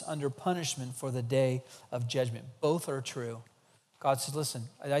unrighteous under punishment for the day of judgment. Both are true. God says, listen,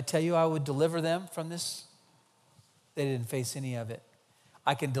 I tell you I would deliver them from this. They didn't face any of it.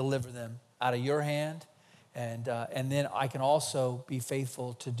 I can deliver them out of your hand, and then I can also be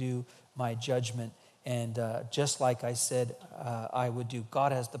faithful to do my judgment. And just like I said I would do.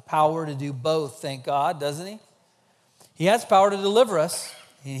 God has the power to do both, thank God, doesn't he? He has power to deliver us,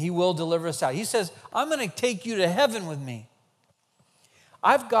 and he will deliver us out. He says, I'm going to take you to heaven with me.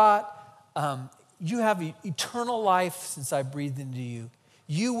 I've got, you have eternal life since I breathed into you.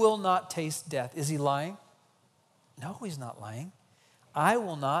 You will not taste death. Is he lying? No, he's not lying. I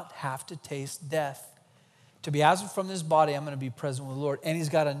will not have to taste death. To be absent from this body, I'm going to be present with the Lord. And he's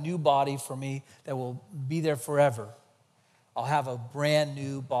got a new body for me that will be there forever. I'll have a brand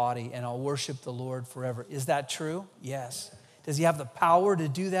new body and I'll worship the Lord forever. Is that true? Yes. Does he have the power to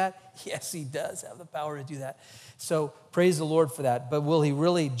do that? Yes, he does have the power to do that. So praise the Lord for that. But will he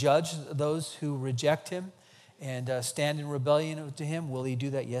really judge those who reject him and stand in rebellion to him? Will he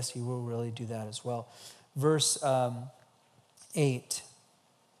do that? Yes, he will really do that as well. Verse 8.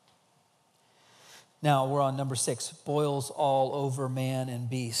 Now we're on number 6. Boils all over man and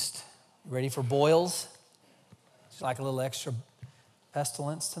beast. You ready for boils? It's like a little extra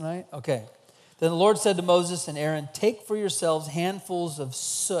pestilence tonight? Okay. Then the Lord said to Moses and Aaron, take for yourselves handfuls of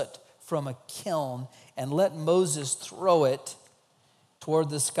soot from a kiln and let Moses throw it toward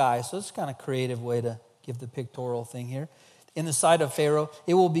the sky. So it's kind of a creative way to give the pictorial thing here. In the sight of Pharaoh,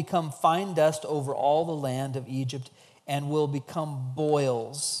 it will become fine dust over all the land of Egypt and will become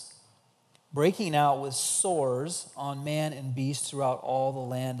boils, breaking out with sores on man and beast throughout all the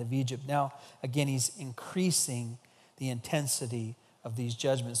land of Egypt. Now, again, he's increasing the intensity of these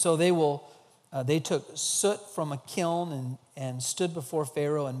judgments. So they took soot from a kiln and stood before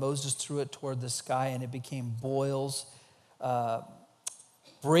Pharaoh, and Moses threw it toward the sky, and it became boils,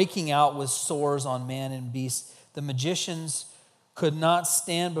 breaking out with sores on man and beast. The magicians could not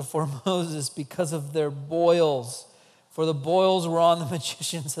stand before Moses because of their boils, for the boils were on the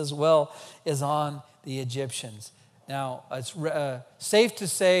magicians as well as on the Egyptians. Now, it's safe to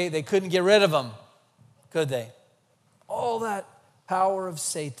say they couldn't get rid of them, could they? All that power of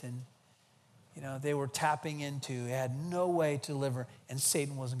Satan, they were tapping into. They had no way to deliver, and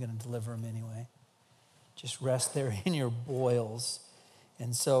Satan wasn't going to deliver them anyway. Just rest there in your boils.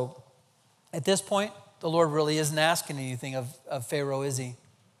 And so, at this point, the Lord really isn't asking anything of Pharaoh, is he?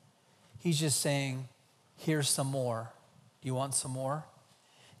 He's just saying, here's some more. Do you want some more?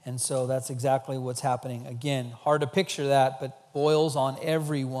 And so that's exactly what's happening. Again, hard to picture that, but boils on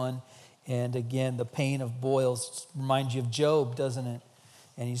everyone. And again, the pain of boils reminds you of Job, doesn't it?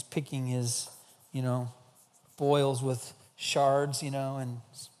 And he's picking his, boils with shards, and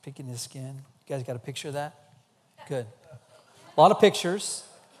picking his skin. You guys got a picture of that? Good. A lot of pictures.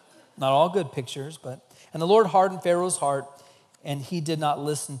 Not all good pictures, but... And the Lord hardened Pharaoh's heart, and he did not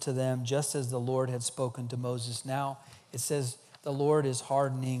listen to them, just as the Lord had spoken to Moses. Now it says the Lord is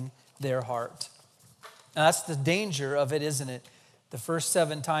hardening their heart. Now that's the danger of it, isn't it? The first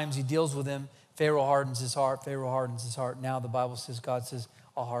 7 times he deals with him, Pharaoh hardens his heart, Pharaoh hardens his heart. Now the Bible says, God says,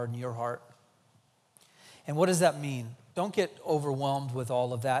 I'll harden your heart. And what does that mean? Don't get overwhelmed with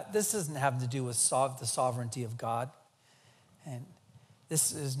all of that. This doesn't have to do with the sovereignty of God. And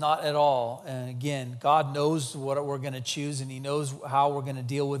this is not at all. And again, God knows what we're going to choose, and he knows how we're going to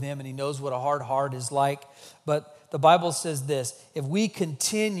deal with him, and he knows what a hard heart is like. But the Bible says this: if we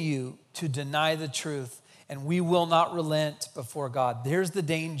continue to deny the truth, and we will not relent before God, here's the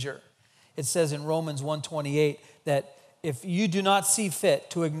danger. It says in Romans 1:28 that if you do not see fit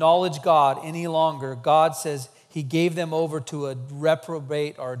to acknowledge God any longer, God says he gave them over to a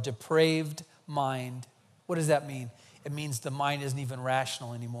reprobate or depraved mind. What does that mean? It means the mind isn't even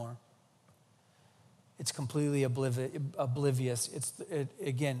rational anymore. It's completely oblivious.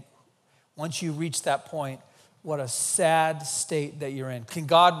 Again, once you reach that point, what a sad state that you're in. Can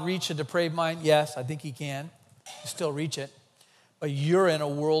God reach a depraved mind? Yes, I think he can. You still reach it. But you're in a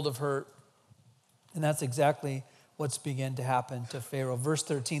world of hurt. And that's exactly what's begun to happen to Pharaoh. Verse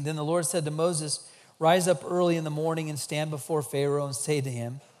 13, then the Lord said to Moses, rise up early in the morning and stand before Pharaoh and say to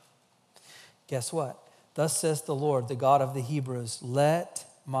him, guess what? Thus says the Lord, the God of the Hebrews, let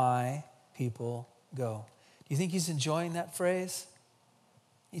my people go. Do you think he's enjoying that phrase?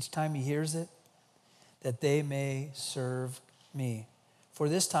 Each time he hears it, that they may serve me. For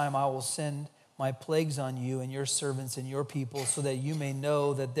this time I will send my plagues on you and your servants and your people, so that you may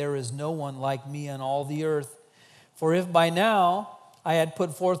know that there is no one like me on all the earth. For if by now I had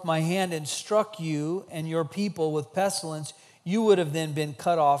put forth my hand and struck you and your people with pestilence, you would have then been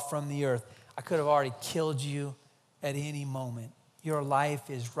cut off from the earth. I could have already killed you at any moment. Your life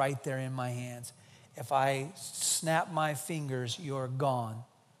is right there in my hands. If I snap my fingers, you're gone.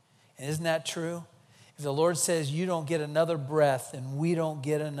 And isn't that true? If the Lord says you don't get another breath and we don't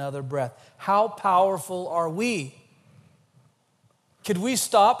get another breath, how powerful are we? Could we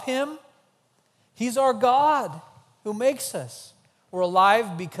stop him? He's our God who makes us. We're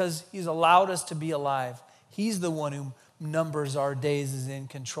alive because he's allowed us to be alive. He's the one who numbers our days, is in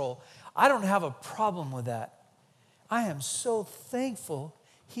control. I don't have a problem with that. I am so thankful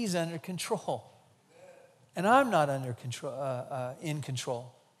he's under control. And I'm not in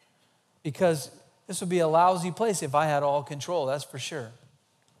control. Because this would be a lousy place if I had all control, that's for sure.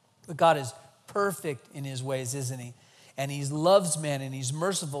 But God is perfect in his ways, isn't he? And he loves man, and he's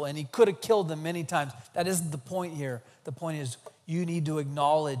merciful, and he could have killed them many times. That isn't the point here. The point is, you need to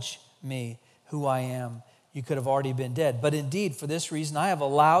acknowledge me, who I am. You could have already been dead. But indeed, for this reason, I have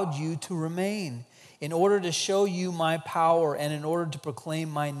allowed you to remain, in order to show you my power and in order to proclaim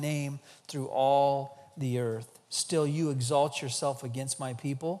my name through all the earth. Still, you exalt yourself against my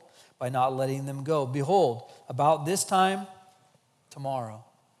people by not letting them go. Behold, about this time tomorrow.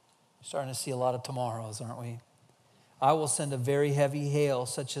 We're starting to see a lot of tomorrows, aren't we? I will send a very heavy hail,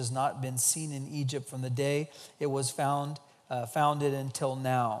 such as not been seen in Egypt from the day it was founded until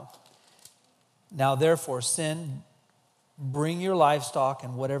now. Now, therefore, bring your livestock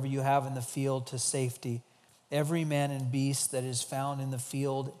and whatever you have in the field to safety. Every man and beast that is found in the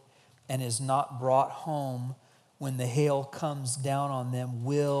field and is not brought home when the hail comes down on them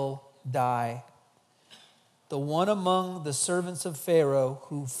will die. The one among the servants of Pharaoh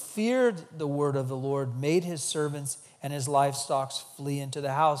who feared the word of the Lord made his servants and his livestock flee into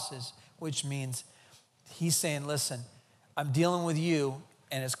the houses, which means he's saying, listen, I'm dealing with you,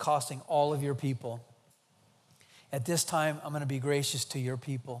 and it's costing all of your people. At this time, I'm going to be gracious to your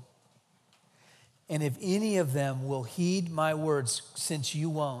people. And if any of them will heed my words, since you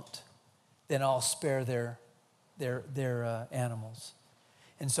won't, then I'll spare their animals.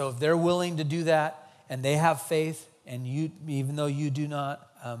 And so if they're willing to do that, and they have faith, and you, even though you do not,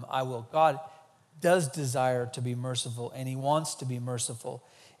 I will. God does desire to be merciful, and he wants to be merciful.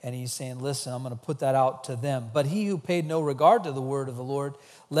 And he's saying, listen, I'm going to put that out to them. But he who paid no regard to the word of the Lord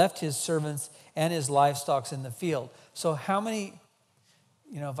left his servants and his livestock in the field. So how many,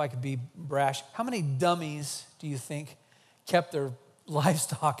 if I could be brash, how many dummies do you think kept their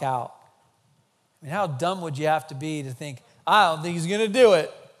livestock out? I mean, how dumb would you have to be to think, I don't think he's going to do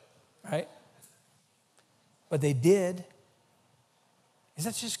it, right? But they did. Is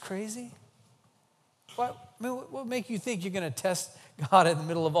that just crazy? What would make you think you're going to test God in the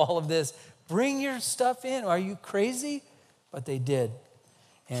middle of all of this? Bring your stuff in. Are you crazy? But they did.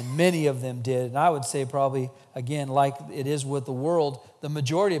 And many of them did. And I would say probably, again, like it is with the world, the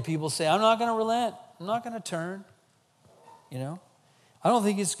majority of people say, I'm not going to relent. I'm not going to turn. I don't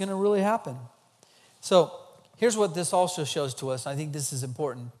think it's going to really happen. So here's what this also shows to us. I think this is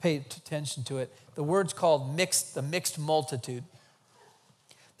important. Pay attention to it. The word's called the mixed multitude.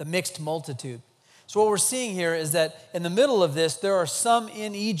 The mixed multitude. So what we're seeing here is that in the middle of this, there are some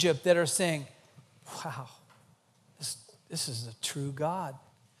in Egypt that are saying, wow, this is the true God.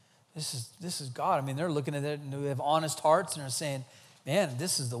 This is God. I mean, they're looking at it and they have honest hearts and are saying, man,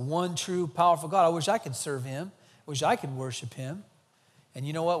 this is the one true, powerful God. I wish I could serve him. I wish I could worship him. And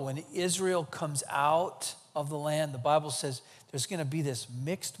you know what? When Israel comes out of the land, the Bible says there's going to be this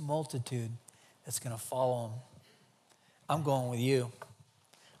mixed multitude that's going to follow him. I'm going with you.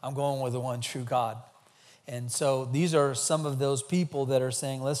 I'm going with the one true God. And so these are some of those people that are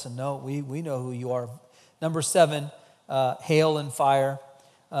saying, listen, no, we know who you are. Number 7, hail and fire.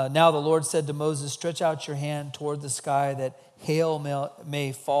 Now the Lord said to Moses, stretch out your hand toward the sky that hail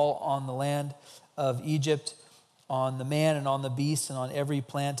may fall on the land of Egypt, on the man and on the beast and on every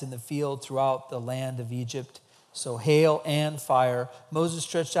plant in the field throughout the land of Egypt. So hail and fire. Moses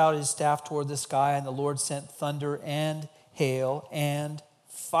stretched out his staff toward the sky, and the Lord sent thunder and hail, and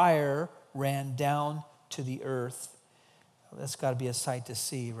fire ran down to the earth. That's got to be a sight to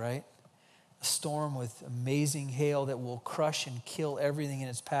see, right? A storm with amazing hail that will crush and kill everything in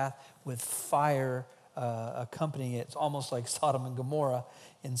its path, with fire accompanying it. It's almost like Sodom and Gomorrah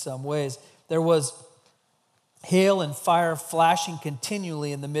in some ways. There was hail and fire flashing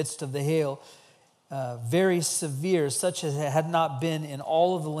continually in the midst of the hail, very severe, such as it had not been in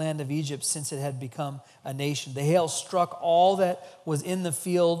all of the land of Egypt since it had become a nation. The hail struck all that was in the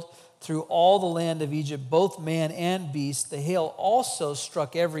field through all the land of Egypt, both man and beast. The hail also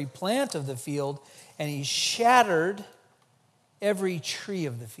struck every plant of the field, and he shattered every tree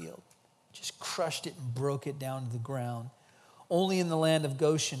of the field. Just crushed it and broke it down to the ground. Only in the land of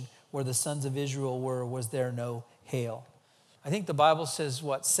Goshen, where the sons of Israel were, was there no hail. I think the Bible says,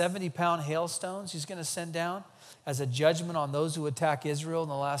 70-pound hailstones he's going to send down as a judgment on those who attack Israel in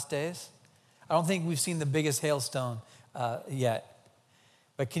the last days. I don't think we've seen the biggest hailstone yet.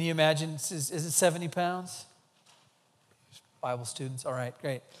 But can you imagine, is it 70 pounds? Bible students, all right,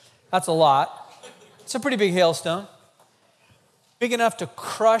 great. That's a lot. It's a pretty big hailstone. Big enough to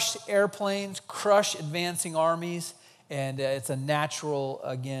crush airplanes, crush advancing armies, and it's a natural,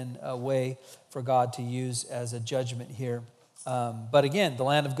 again, way for God to use as a judgment here. But again, the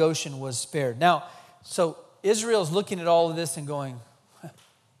land of Goshen was spared. Now, so Israel's looking at all of this and going,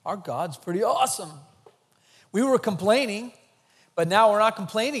 our God's pretty awesome. We were complaining, but now we're not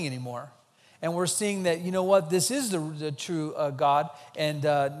complaining anymore. And we're seeing that, you know what, this is the true God. And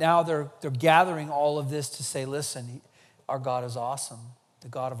now they're gathering all of this to say, listen, our God is awesome. The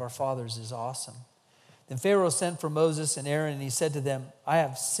God of our fathers is awesome. Then Pharaoh sent for Moses and Aaron, and he said to them, I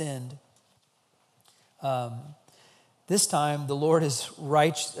have sinned. This time the Lord is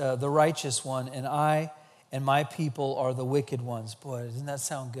the righteous one, and I and my people are the wicked ones. Boy, doesn't that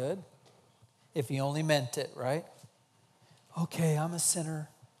sound good? If he only meant it, right? Okay, I'm a sinner,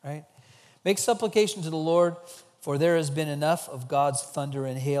 right? Make supplication to the Lord, for there has been enough of God's thunder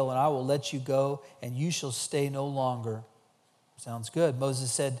and hail, and I will let you go, and you shall stay no longer. Sounds good.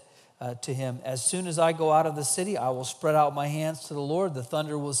 Moses said to him, as soon as I go out of the city, I will spread out my hands to the Lord. The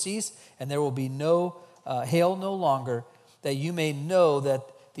thunder will cease, and there will be no hail no longer, that you may know that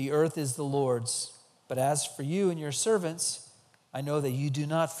the earth is the Lord's. But as for you and your servants, I know that you do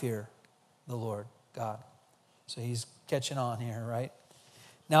not fear the Lord God. So he's catching on here, right?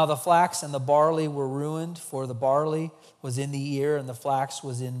 Now the flax and the barley were ruined, for the barley was in the ear and the flax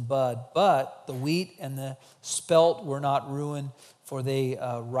was in bud. But the wheat and the spelt were not ruined, for they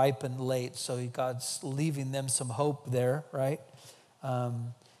ripened late. So God's leaving them some hope there, right?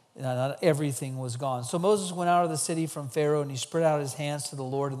 Not everything was gone. So Moses went out of the city from Pharaoh, and he spread out his hands to the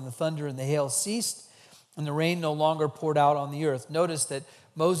Lord, and the thunder and the hail ceased, and the rain no longer poured out on the earth. Notice that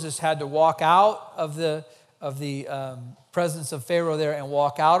Moses had to walk out of the presence of Pharaoh there and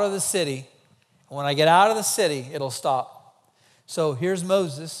walk out of the city. And when I get out of the city, it'll stop. So here's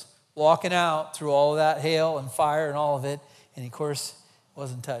Moses walking out through all of that hail and fire and all of it. And of course,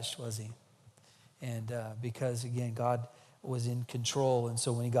 wasn't touched, was he? And because, again, God was in control. And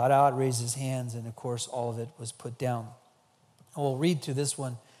so when he got out, raised his hands, and of course, all of it was put down. We'll read through this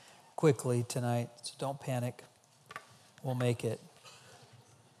one quickly tonight, so don't panic. We'll make it.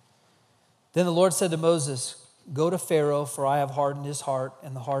 Then the Lord said to Moses, go to Pharaoh, for I have hardened his heart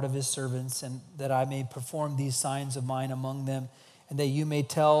and the heart of his servants, and that I may perform these signs of mine among them, and that you may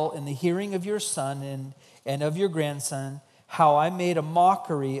tell in the hearing of your son and of your grandson how I made a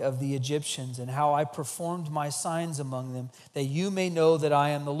mockery of the Egyptians and how I performed my signs among them, that you may know that I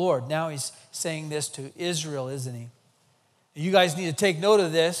am the Lord. Now he's saying this to Israel, isn't he? You guys need to take note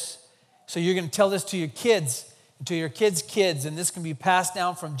of this. So you're going to tell this to your kids, to your kids' kids, and this can be passed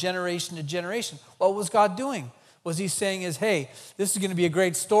down from generation to generation. What was God doing? Was he saying is, hey, this is going to be a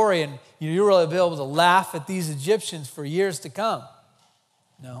great story, and you'll really be able to laugh at these Egyptians for years to come?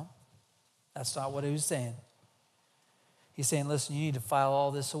 No, that's not what he was saying. He's saying, listen, you need to file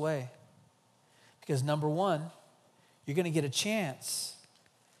all this away. Because number one, you're going to get a chance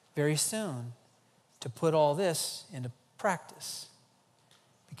very soon to put all this into practice.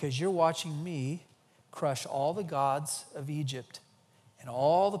 Because you're watching me crush all the gods of Egypt and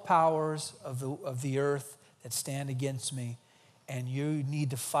all the powers of the earth that stand against me. And you need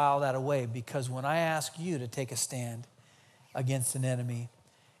to file that away, because when I ask you to take a stand against an enemy,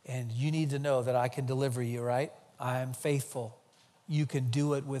 and you need to know that I can deliver you, right? I am faithful. You can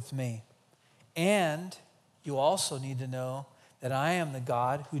do it with me. And you also need to know that I am the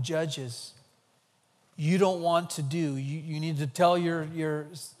God who judges. You don't want to do, you need to tell your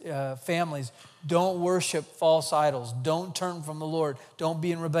families, don't worship false idols. Don't turn from the Lord. Don't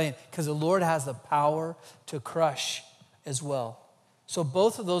be in rebellion, because the Lord has the power to crush as well. So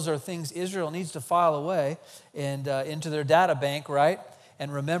both of those are things Israel needs to file away and into their data bank, right?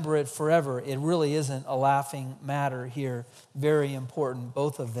 And remember it forever. It really isn't a laughing matter here. Very important,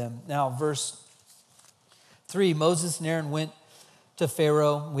 both of them. Now, verse 3, Moses and Aaron went to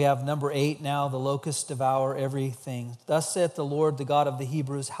Pharaoh. We have number 8 now, the locusts devour everything. Thus saith the Lord, the God of the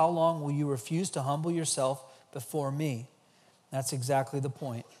Hebrews, how long will you refuse to humble yourself before me? That's exactly the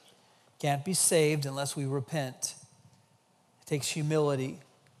point. Can't be saved unless we repent. It takes humility.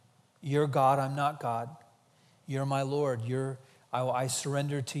 You're God, I'm not God. You're my Lord. I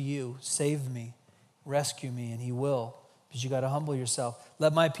surrender to you. Save me, rescue me, and he will. But you got to humble yourself.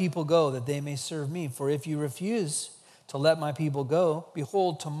 Let my people go that they may serve me. For if you refuse to let my people go,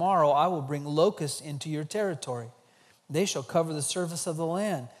 behold, tomorrow I will bring locusts into your territory. They shall cover the surface of the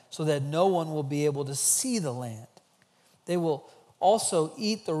land, so that no one will be able to see the land. They will also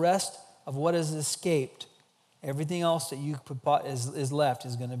eat the rest of what has escaped. Everything else that you is left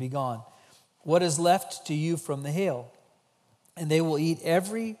is going to be gone. What is left to you from the hail? And they will eat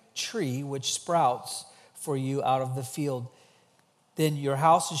every tree which sprouts for you out of the field. Then your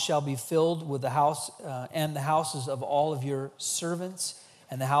houses shall be filled with the house and the houses of all of your servants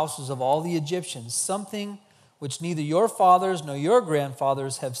and the houses of all the Egyptians, something which neither your fathers nor your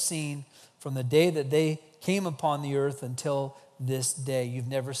grandfathers have seen from the day that they came upon the earth until this day. You've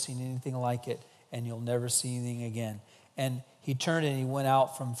never seen anything like it, and you'll never see anything again. And he turned and he went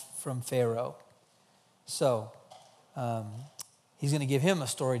out from Pharaoh. So he's going to give him a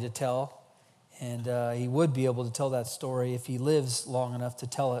story to tell. And he would be able to tell that story if he lives long enough to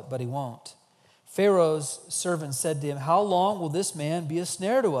tell it, but he won't. Pharaoh's servant said to him, how long will this man be a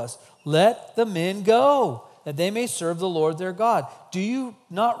snare to us? Let the men go, that they may serve the Lord their God. Do you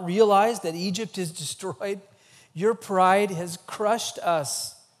not realize that Egypt is destroyed? Your pride has crushed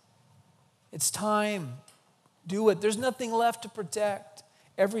us. It's time. Do it. There's nothing left to protect.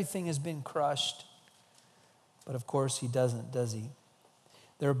 Everything has been crushed. But of course he doesn't, does he?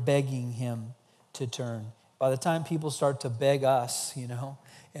 They're begging him to turn. By the time people start to beg us,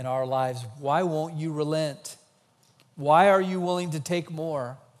 in our lives, why won't you relent? Why are you willing to take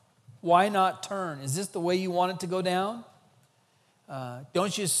more? Why not turn? Is this the way you want it to go down?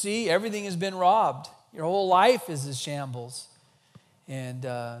 Don't you see? Everything has been robbed. Your whole life is a shambles. And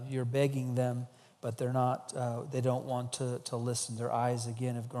you're begging them, but they're not. They don't want to listen. Their eyes,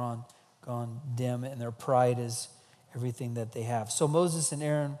 again, have gone dim, and their pride is everything that they have. So Moses and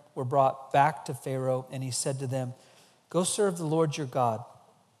Aaron were brought back to Pharaoh, and he said to them, go serve the Lord your God.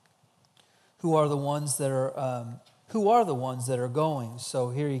 Who are the ones that are going?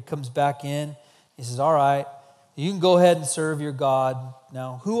 So here he comes back in. He says, all right, you can go ahead and serve your God.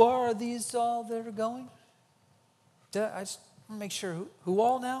 Now, who are these all that are going? I just want to make sure who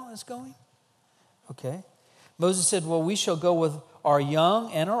all now is going? Okay. Moses said, well, we shall go with our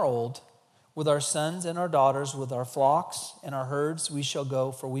young and our old, with our sons and our daughters, with our flocks and our herds, we shall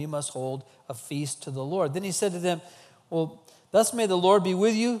go, for we must hold a feast to the Lord. Then he said to them, well, thus may the Lord be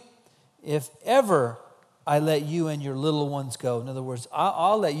with you, if ever I let you and your little ones go. In other words,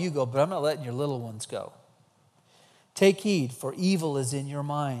 I'll let you go, but I'm not letting your little ones go. Take heed, for evil is in your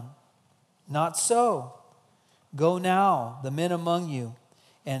mind. Not so. Go now, the men among you,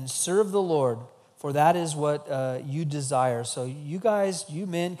 and serve the Lord, for that is what you desire. So you guys, you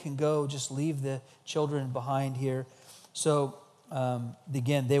men can go, just leave the children behind here. So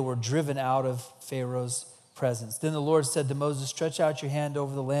again, they were driven out of Pharaoh's presence. Then the Lord said to Moses, stretch out your hand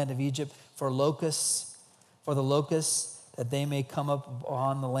over the land of Egypt for the locusts that they may come up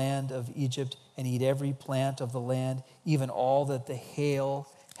upon the land of Egypt and eat every plant of the land, even all that the hail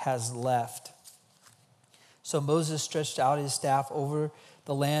has left. So Moses stretched out his staff over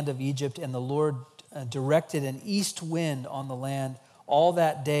the land of Egypt, and the Lord directed an east wind on the land all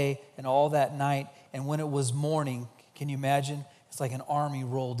that day and all that night. And when it was morning, can you imagine? It's like an army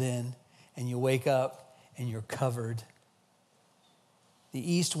rolled in, and you wake up and you're covered.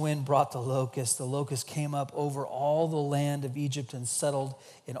 The east wind brought the locust. The locust came up over all the land of Egypt and settled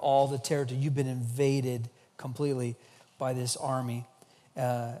in all the territory. You've been invaded completely by this army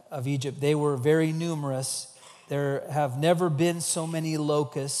of Egypt. They were very numerous. There have never been so many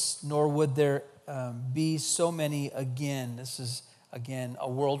locusts, nor would there be so many again. This is, again, a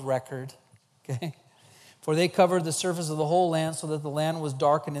world record. Okay? For they covered the surface of the whole land so that the land was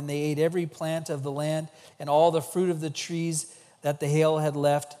darkened, and they ate every plant of the land and all the fruit of the trees that the hail had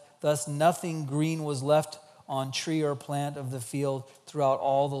left. Thus nothing green was left on tree or plant of the field throughout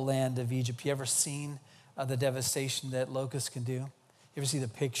all the land of Egypt. You ever seen the devastation that locusts can do? You ever see the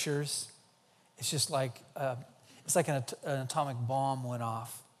pictures? It's just like an atomic bomb went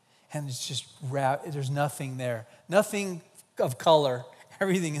off, and it's just there's nothing there, nothing of color.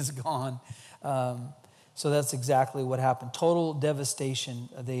 Everything is gone. So that's exactly what happened. Total devastation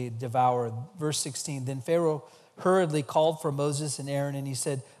they devoured. Verse 16, then Pharaoh hurriedly called for Moses and Aaron, and he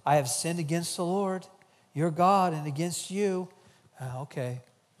said, I have sinned against the Lord, your God, and against you. Okay.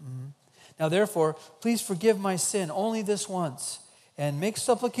 Mm-hmm. Now therefore, please forgive my sin only this once, and make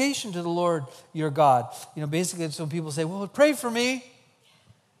supplication to the Lord your God. You know, basically, so people say, well, pray for me.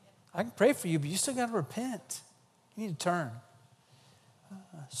 I can pray for you, but you still got to repent. You need to turn.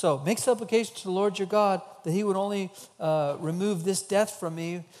 So make supplication to the Lord your God that he would only remove this death from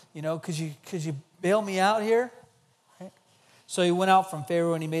me, you know, could you bail me out here? Right? So he went out from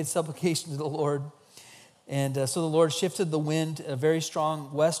Pharaoh and he made supplication to the Lord. And so the Lord shifted the wind, a very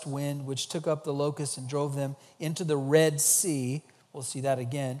strong west wind, which took up the locusts and drove them into the Red Sea. We'll see that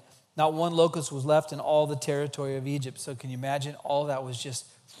again. Not one locust was left in all the territory of Egypt. So can you imagine? All that was just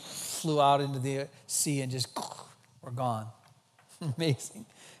flew out into the sea and just were gone. Amazing.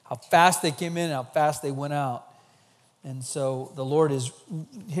 How fast they came in, how fast they went out. And so the Lord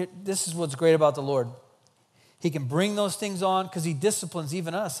this is what's great about the Lord. He can bring those things on because he disciplines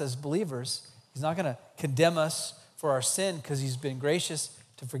even us as believers. He's not going to condemn us for our sin because he's been gracious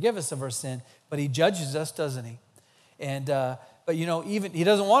to forgive us of our sin, but he judges us, doesn't he? And but you know, even he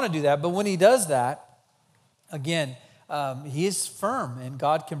doesn't want to do that, but when he does that, again, he is firm and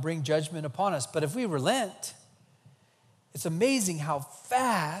God can bring judgment upon us. But if we relent, it's amazing how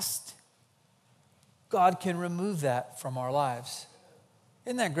fast God can remove that from our lives.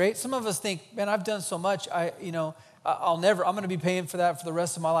 Isn't that great? Some of us think, man, I've done so much. I'm going to be paying for that for the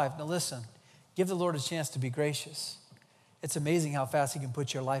rest of my life. Now listen, give the Lord a chance to be gracious. It's amazing how fast he can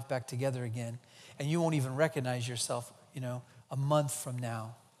put your life back together again. And you won't even recognize yourself, you know, a month from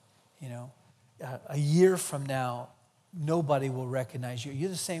now, you know, a year from now, nobody will recognize you. You're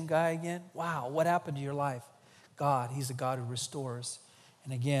the same guy again? Wow, what happened to your life? God, he's a God who restores.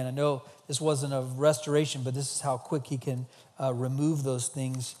 And again, I know this wasn't a restoration, but this is how quick he can remove those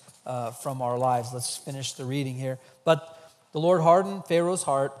things from our lives. Let's finish the reading here. But the Lord hardened Pharaoh's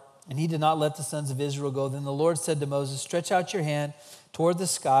heart, and he did not let the sons of Israel go. Then the Lord said to Moses, stretch out your hand toward the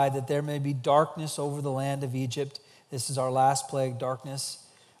sky, that there may be darkness over the land of Egypt. This is our last plague, darkness,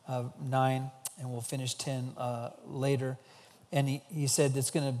 9, and we'll finish 10 later. And he said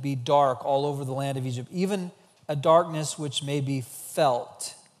it's going to be dark all over the land of Egypt, even a darkness which may be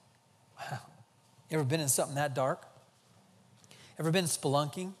felt. Wow. You ever been in something that dark? Ever been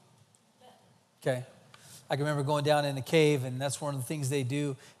spelunking? Okay. I can remember going down in a cave, and that's one of the things they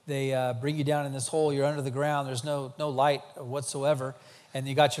do. They bring you down in this hole. You're under the ground. There's no light whatsoever. And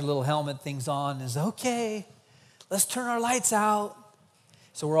you got your little helmet things on. And it's okay, let's turn our lights out.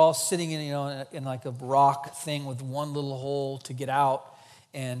 So we're all sitting in like a rock thing with one little hole to get out.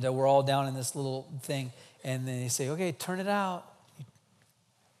 And we're all down in this little thing. And then they say, okay, turn it out.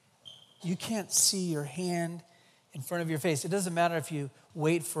 You can't see your hand in front of your face. It doesn't matter if you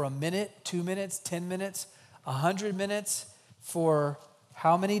wait for a minute, 2 minutes, 10 minutes, 100 minutes, for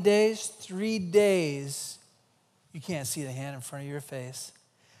how many days? 3 days. You can't see the hand in front of your face.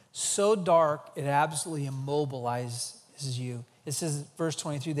 So dark, it absolutely immobilizes you. It says, verse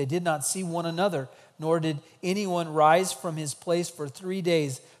 23, they did not see one another, nor did anyone rise from his place for 3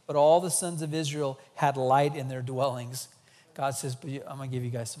 days, but all the sons of Israel had light in their dwellings. God says, but I'm going to give you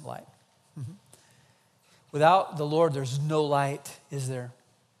guys some light. Without the Lord, there's no light, is there?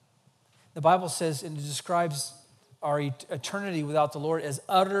 The Bible says, and it describes our eternity without the Lord as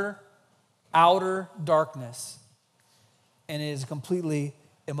utter, outer darkness. and it is completely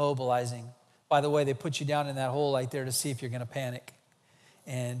immobilizing. By the way, they put you down in that hole right there to see if you're going to panic.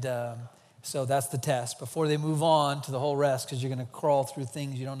 And so that's the test. Before they move on to the whole rest, because you're going to crawl through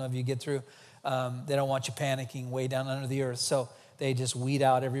things you don't know if you get through, they don't want you panicking way down under the earth. So they just weed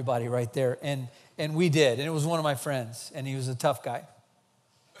out everybody right there. And we did. And it was one of my friends, and he was a tough guy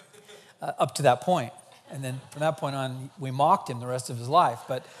up to that point. And then from that point on, we mocked him the rest of his life.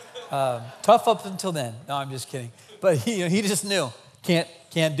 But tough up until then. No, I'm just kidding. But he just knew, can't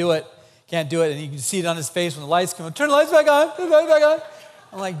do it. Can't do it. And you can see it on his face when the lights come on. Turn the lights back on. Turn the lights back on.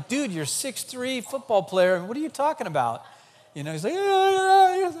 I'm like, dude, you're 6'3" football player. What are you talking about? He's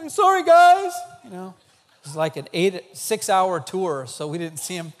like, sorry, guys. It's like an 6-hour tour, so we didn't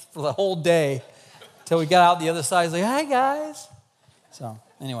see him for the whole day until we got out the other side. He's like, hi, guys. So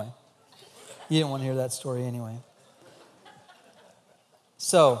anyway, you didn't want to hear that story anyway.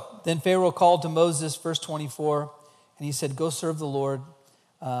 So then Pharaoh called to Moses, verse 24, and he said, go serve the Lord.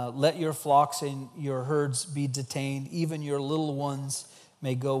 Let your flocks and your herds be detained. Even your little ones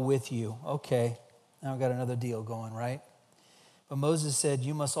may go with you. Okay, now I've got another deal going, right? But Moses said,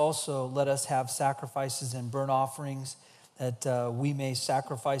 you must also let us have sacrifices and burnt offerings that we may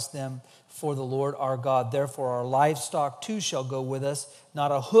sacrifice them for the Lord our God. Therefore our livestock too shall go with us.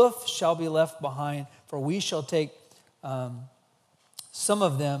 Not a hoof shall be left behind, for we shall take some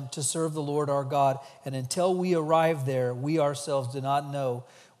of them to serve the Lord our God. And until we arrive there, we ourselves do not know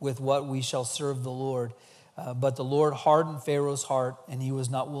with what we shall serve the Lord. But the Lord hardened Pharaoh's heart, and he was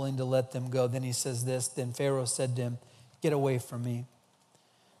not willing to let them go. Then he says this, then Pharaoh said to him, get away from me.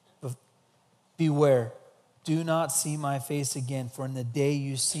 Beware, do not see my face again, for in the day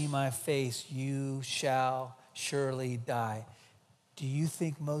you see my face, you shall surely die. Do you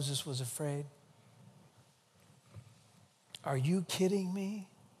think Moses was afraid? Are you kidding me?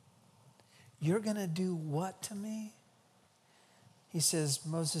 You're going to do what to me?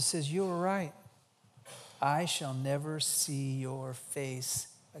 Moses says, you were right. I shall never see your face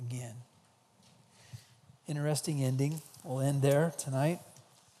again. Interesting ending. We'll end there tonight.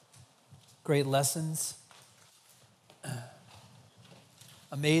 Great lessons.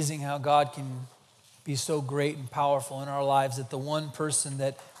 Amazing how God can be so great and powerful in our lives that the one person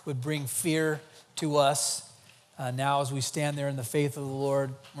that would bring fear to us now as we stand there in the faith of the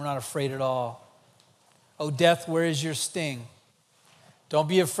Lord, we're not afraid at all. Oh, death, where is your sting? Don't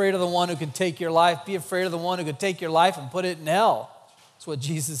be afraid of the one who can take your life. Be afraid of the one who can take your life and put it in hell. That's what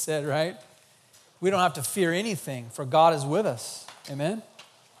Jesus said, right? We don't have to fear anything, for God is with us. Amen?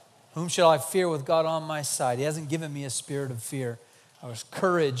 Whom shall I fear with God on my side? He hasn't given me a spirit of fear. Or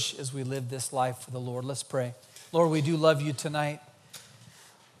courage as we live this life for the Lord. Let's pray. Lord, we do love you tonight.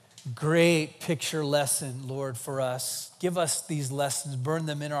 Great picture lesson, Lord, for us. Give us these lessons. Burn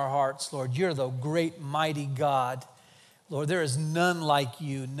them in our hearts, Lord. You're the great, mighty God. Lord, there is none like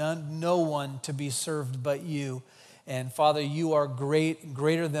you, no one to be served but you. And Father, you are great,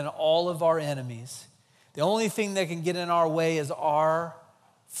 greater than all of our enemies. The only thing that can get in our way is our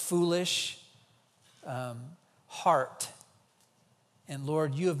foolish heart. And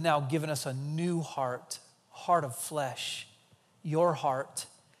Lord, you have now given us a new heart of flesh, your heart.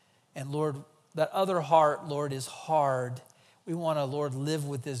 And Lord, that other heart, Lord, is hard. We want to, Lord, live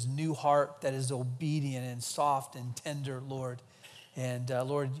with this new heart that is obedient and soft and tender, Lord. And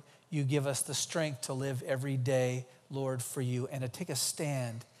Lord, you give us the strength to live every day, Lord, for you and to take a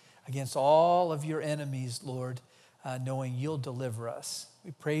stand against all of your enemies, Lord, knowing you'll deliver us.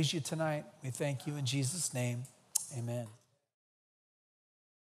 We praise you tonight. We thank you in Jesus' name. Amen.